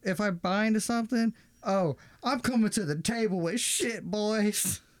if I buy into something, oh, I'm coming to the table with shit,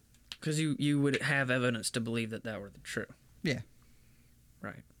 boys. Because you would have evidence to believe that were the true. Yeah.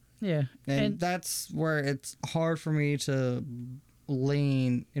 Right. yeah, And that's where it's hard for me to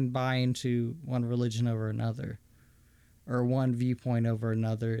lean and buy into one religion over another, or one viewpoint over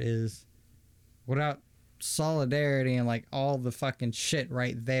another, is without solidarity and like all the fucking shit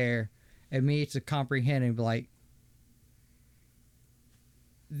right there, and me to comprehend and be like,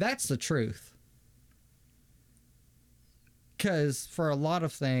 that's the truth. Because for a lot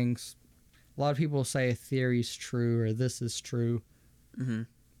of things, a lot of people say a theory's true or this is true. Mm-hmm.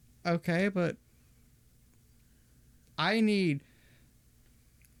 Okay, but I need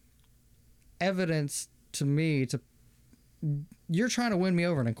evidence to me to. You're trying to win me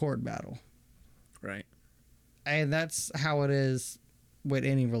over in a court battle. Right. And that's how it is with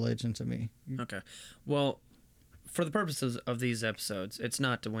any religion to me. Okay. Well, for the purposes of these episodes, it's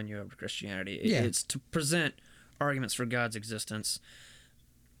not to win you over to Christianity. Yeah. It's to present arguments for God's existence.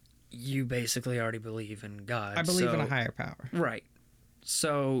 You basically already believe in God. I believe in a higher power. Right.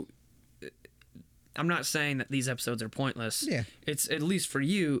 So I'm not saying that these episodes are pointless. Yeah. It's, at least for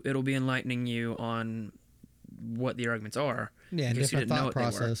you, it'll be enlightening you on what the arguments are. Yeah, in case you different didn't know thought what they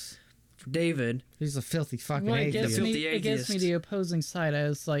were. process. For David, He's a filthy fucking well, it atheist. gives Filthy me it gives me atheist. the opposing side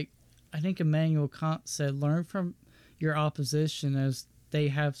as like I think Immanuel Kant said, learn from your opposition as they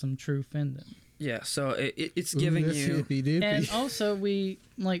have some truth in them. yeah, so it's giving you... And also we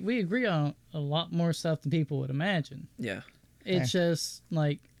agree on a lot more stuff than people would imagine. Yeah. It's just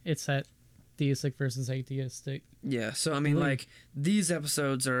like it's that theistic versus atheistic. Yeah, so I mean, Really? like, these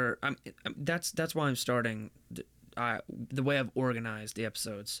episodes are... that's why I'm starting... the way I've organized the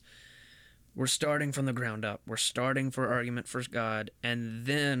episodes. We're starting from the ground up. We're starting for argument for God, and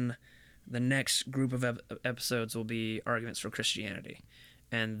then the next group of episodes will be arguments for Christianity.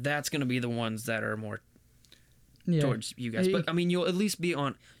 And that's going to be the ones that are more Yeah. towards you guys. But, I mean, you'll at least be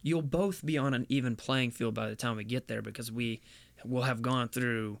on... You'll both be on an even playing field by the time we get there, because we will have gone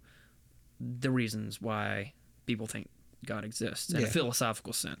through the reasons why people think God exists in a Yeah.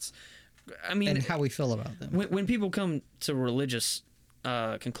 philosophical sense. I mean, and how we feel about them. when people come to religious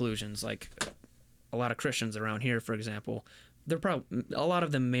conclusions, like a lot of Christians around here, for example, they're probably, a lot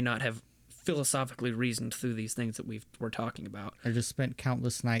of them may not have philosophically reasoned through these things that we're talking about. I just spent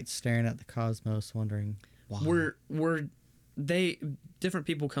countless nights staring at the cosmos, wondering why. Different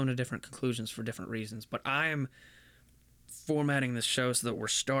people come to different conclusions for different reasons, but I'm formatting this show so that we're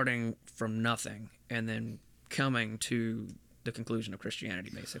starting from nothing and then coming to the conclusion of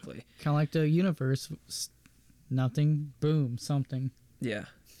Christianity, basically. Kind of like the universe, nothing, boom, something. Yeah.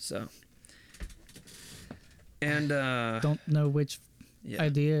 So. And Don't know which yeah.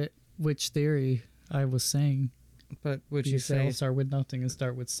 idea, which theory I was saying. But would You you say say I'll start with nothing and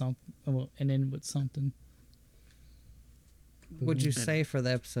start with something, well, and end with something. would you say for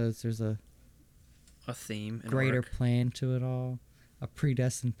the episodes there's a A theme. And greater arc. plan to it all, a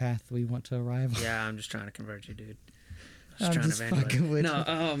predestined path we want to arrive on? Yeah, I'm just trying to convert you, dude. I'm trying just to evangelize. fucking with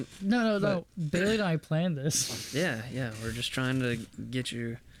No, No. Bailey and I planned this. yeah, we're just trying to get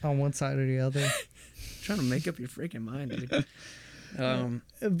you, on one side or the other. trying to make up your freaking mind, dude.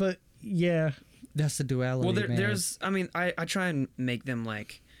 But yeah, That's the duality. Well, man. there's, I mean, I try and make them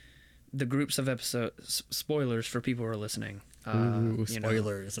like the groups of episodes, spoilers for people who are listening. Ooh, you know.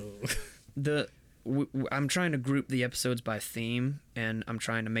 spoilers. I'm trying to group the episodes by theme, and I'm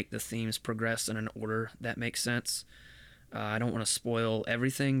trying to make the themes progress in an order that makes sense. I don't want to spoil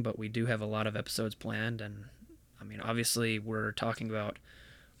everything, but we do have a lot of episodes planned, and I mean, obviously, we're talking about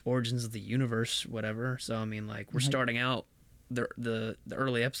origins of the universe, whatever. So I mean, like, we're starting out the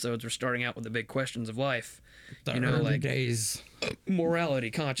early episodes. We're starting out with the big questions of life. The you know, early like days.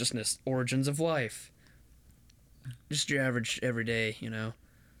 morality, consciousness, origins of life. Just your average, everyday,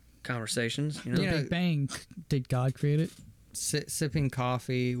 conversations. You know, Yeah. Big Bang. Did God create it? Sipping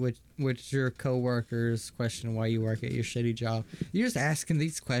coffee with your coworkers, question why you work at your shitty job. You're just asking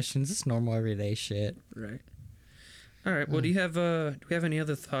these questions. It's normal everyday shit. right. All right. Well, do we have any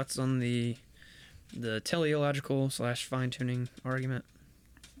other thoughts on the teleological / fine tuning argument?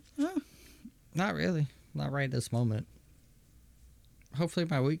 Not really. Not right this moment. Hopefully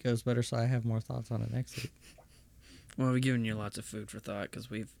my week goes better so I have more thoughts on it next week. Well, we've given you lots of food for thought because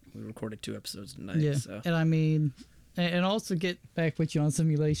we recorded 2 episodes tonight. Yeah. So And I mean, and also get back with you on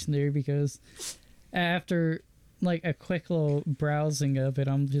simulation theory, because after like a quick little browsing of it,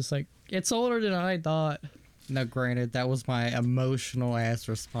 I'm just like, it's older than I thought. Now, granted, that was my emotional ass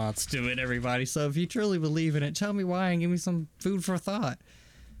response to it, everybody. So if you truly believe in it, tell me why and give me some food for thought.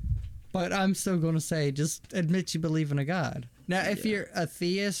 But I'm still going to say, just admit you believe in a God. Now, if you're a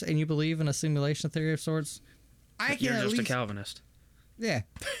theist and you believe in a simulation theory of sorts, I can You're at just least... a Calvinist. Yeah.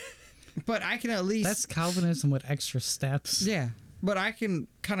 But I can at least... That's Calvinism with extra steps. Yeah. But I can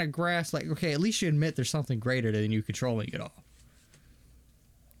kind of grasp, like, okay, at least you admit there's something greater than you controlling it all.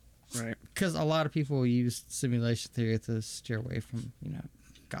 Right. Because a lot of people use simulation theory to steer away from,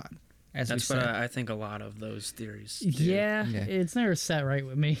 God. As That's we what said. I think a lot of those theories do. Yeah, Yeah. it's never sat right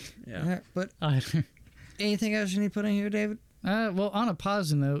with me Yeah. Yeah, but either. anything else you need to put in here, David? Well, on a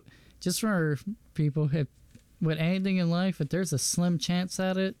positive note, just for people, if, with anything in life, if there's a slim chance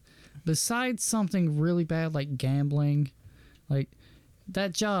at it, besides something really bad like gambling, like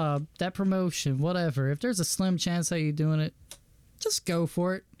that job, that promotion, whatever, if there's a slim chance that you're doing it, just go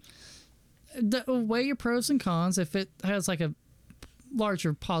for it. Weigh your pros and cons. If it has like a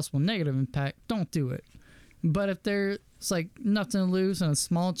larger possible negative impact, don't do it. But if there's like nothing to lose and a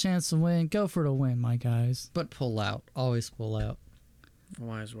small chance to win, go for the win, my guys. But pull out. Always pull out.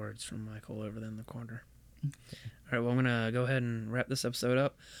 Wise words from Michael over there in the corner. All right, well, I'm going to go ahead and wrap this episode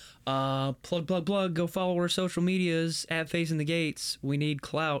up. Plug. Go follow our social medias at Facing the Gates. We need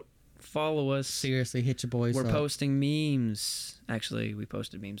clout. Follow us. Seriously, hit your boys We're up. posting memes. Actually, we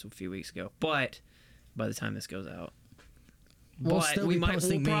posted memes a few weeks ago, but by the time this goes out, We'll still be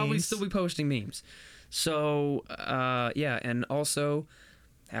posting we'll probably memes. still be posting memes. So, yeah, and also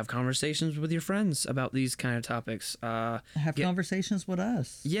have conversations with your friends about these kind of topics. Have Yeah. conversations with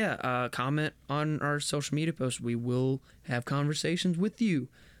us. Yeah, comment on our social media posts. We will have conversations with you.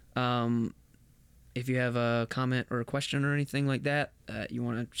 If you have a comment or a question or anything like that you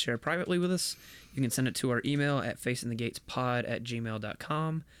want to share privately with us, you can send it to our email at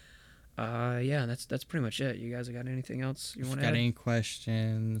facingthegatespod@gmail.com. Yeah, that's pretty much it. You guys got anything else you want to Got add? any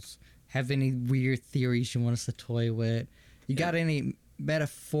questions? Have any weird theories you want us to toy with? You got any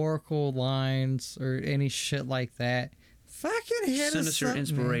metaphorical lines or any shit like that? Fucking hit Send us us your up, man.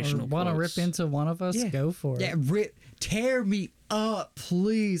 inspiration. Want to quotes. rip into one of us? Yeah. Go for it. Yeah, tear me up,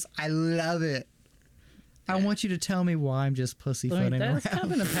 please. I love it. I want you to tell me why I'm just pussyfooting That's around. kind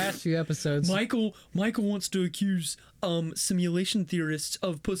of in the past few episodes. Michael wants to accuse simulation theorists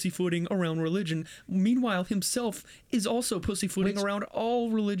of pussyfooting around religion. Meanwhile, himself is also pussyfooting around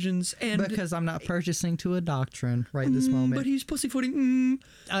all religions, and Because I'm not purchasing to a doctrine right this moment. but he's pussyfooting.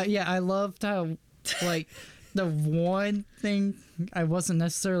 Yeah, I loved how, like, the one thing I wasn't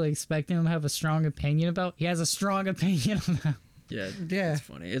necessarily expecting him to have a strong opinion about, he has a strong opinion about. Yeah, Yeah. it's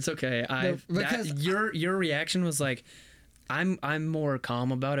funny. It's okay. because Your reaction was like, I'm more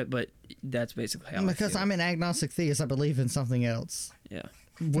calm about it, but that's basically how. Because I feel. I'm an agnostic theist, I believe in something else. Yeah.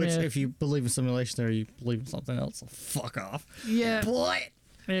 Which, Yeah. if you believe in simulation theory, you believe in something else. So fuck off. Yeah. What?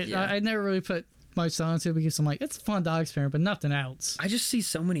 I never really put much thought into it because I'm like, it's a fun dog experiment, but nothing else. I just see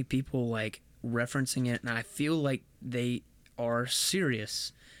so many people like referencing it, and I feel like they are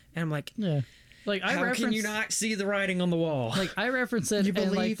serious, and I'm like, Yeah. Like, I how reference, can you not see the writing on the wall? like, I reference it You in,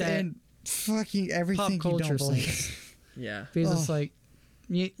 like, believe that in fucking everything pop you culture don't believe. sense. Yeah. Because it's Oh. like,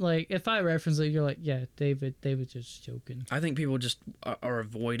 like, if I reference it, you're like, yeah, David just joking. I think people just are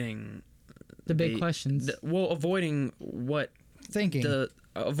avoiding The big questions. avoiding what Thinking.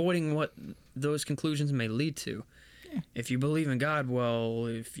 avoiding what those conclusions may lead to. If you believe in God, well,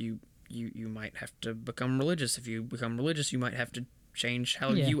 if you might have to become religious. If you become religious, you might have to change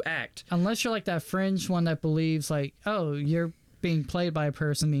how Yeah. you act. Unless you're like that fringe one that believes, like, oh, you're being played by a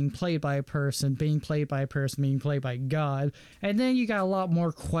person, being played by a person, being played by a person, being played by God. And then you got a lot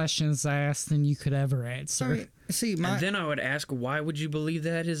more questions asked than you could ever answer. I mean, see, And then I would ask, why would you believe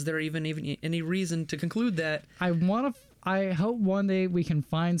that? Is there even any reason to conclude that? I hope one day we can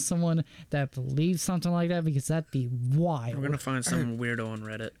find someone that believes something like that, because that'd be wild. We're gonna find some weirdo on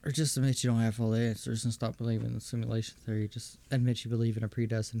Reddit. or just admit you don't have all the answers and stop believing in simulation theory. Just admit you believe in a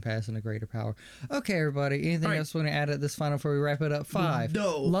predestined past and a greater power. Okay, everybody. Anything All right. else we want to add at this final before we wrap it up? 5.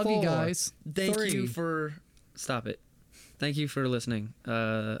 No. Love you 4, guys. Thank 3. you for stop it. Thank you for listening.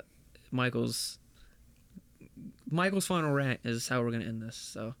 Michael's final rant is how we're gonna end this.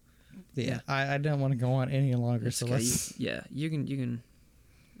 So Yeah, I don't want to go on any longer. it's So okay. let's. You can. You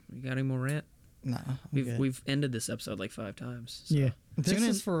got any more rant? Nah, We've ended this episode like 5 times. So. Yeah. This Tune in,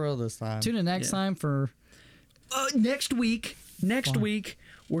 is for real this time. tune in next Yeah. time for Next week, Fine.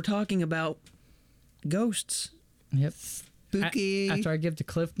 we're talking about ghosts. yep. Spooky. After I give the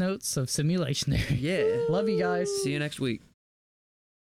cliff notes of simulation theory. Yeah. Love you guys. See you next week.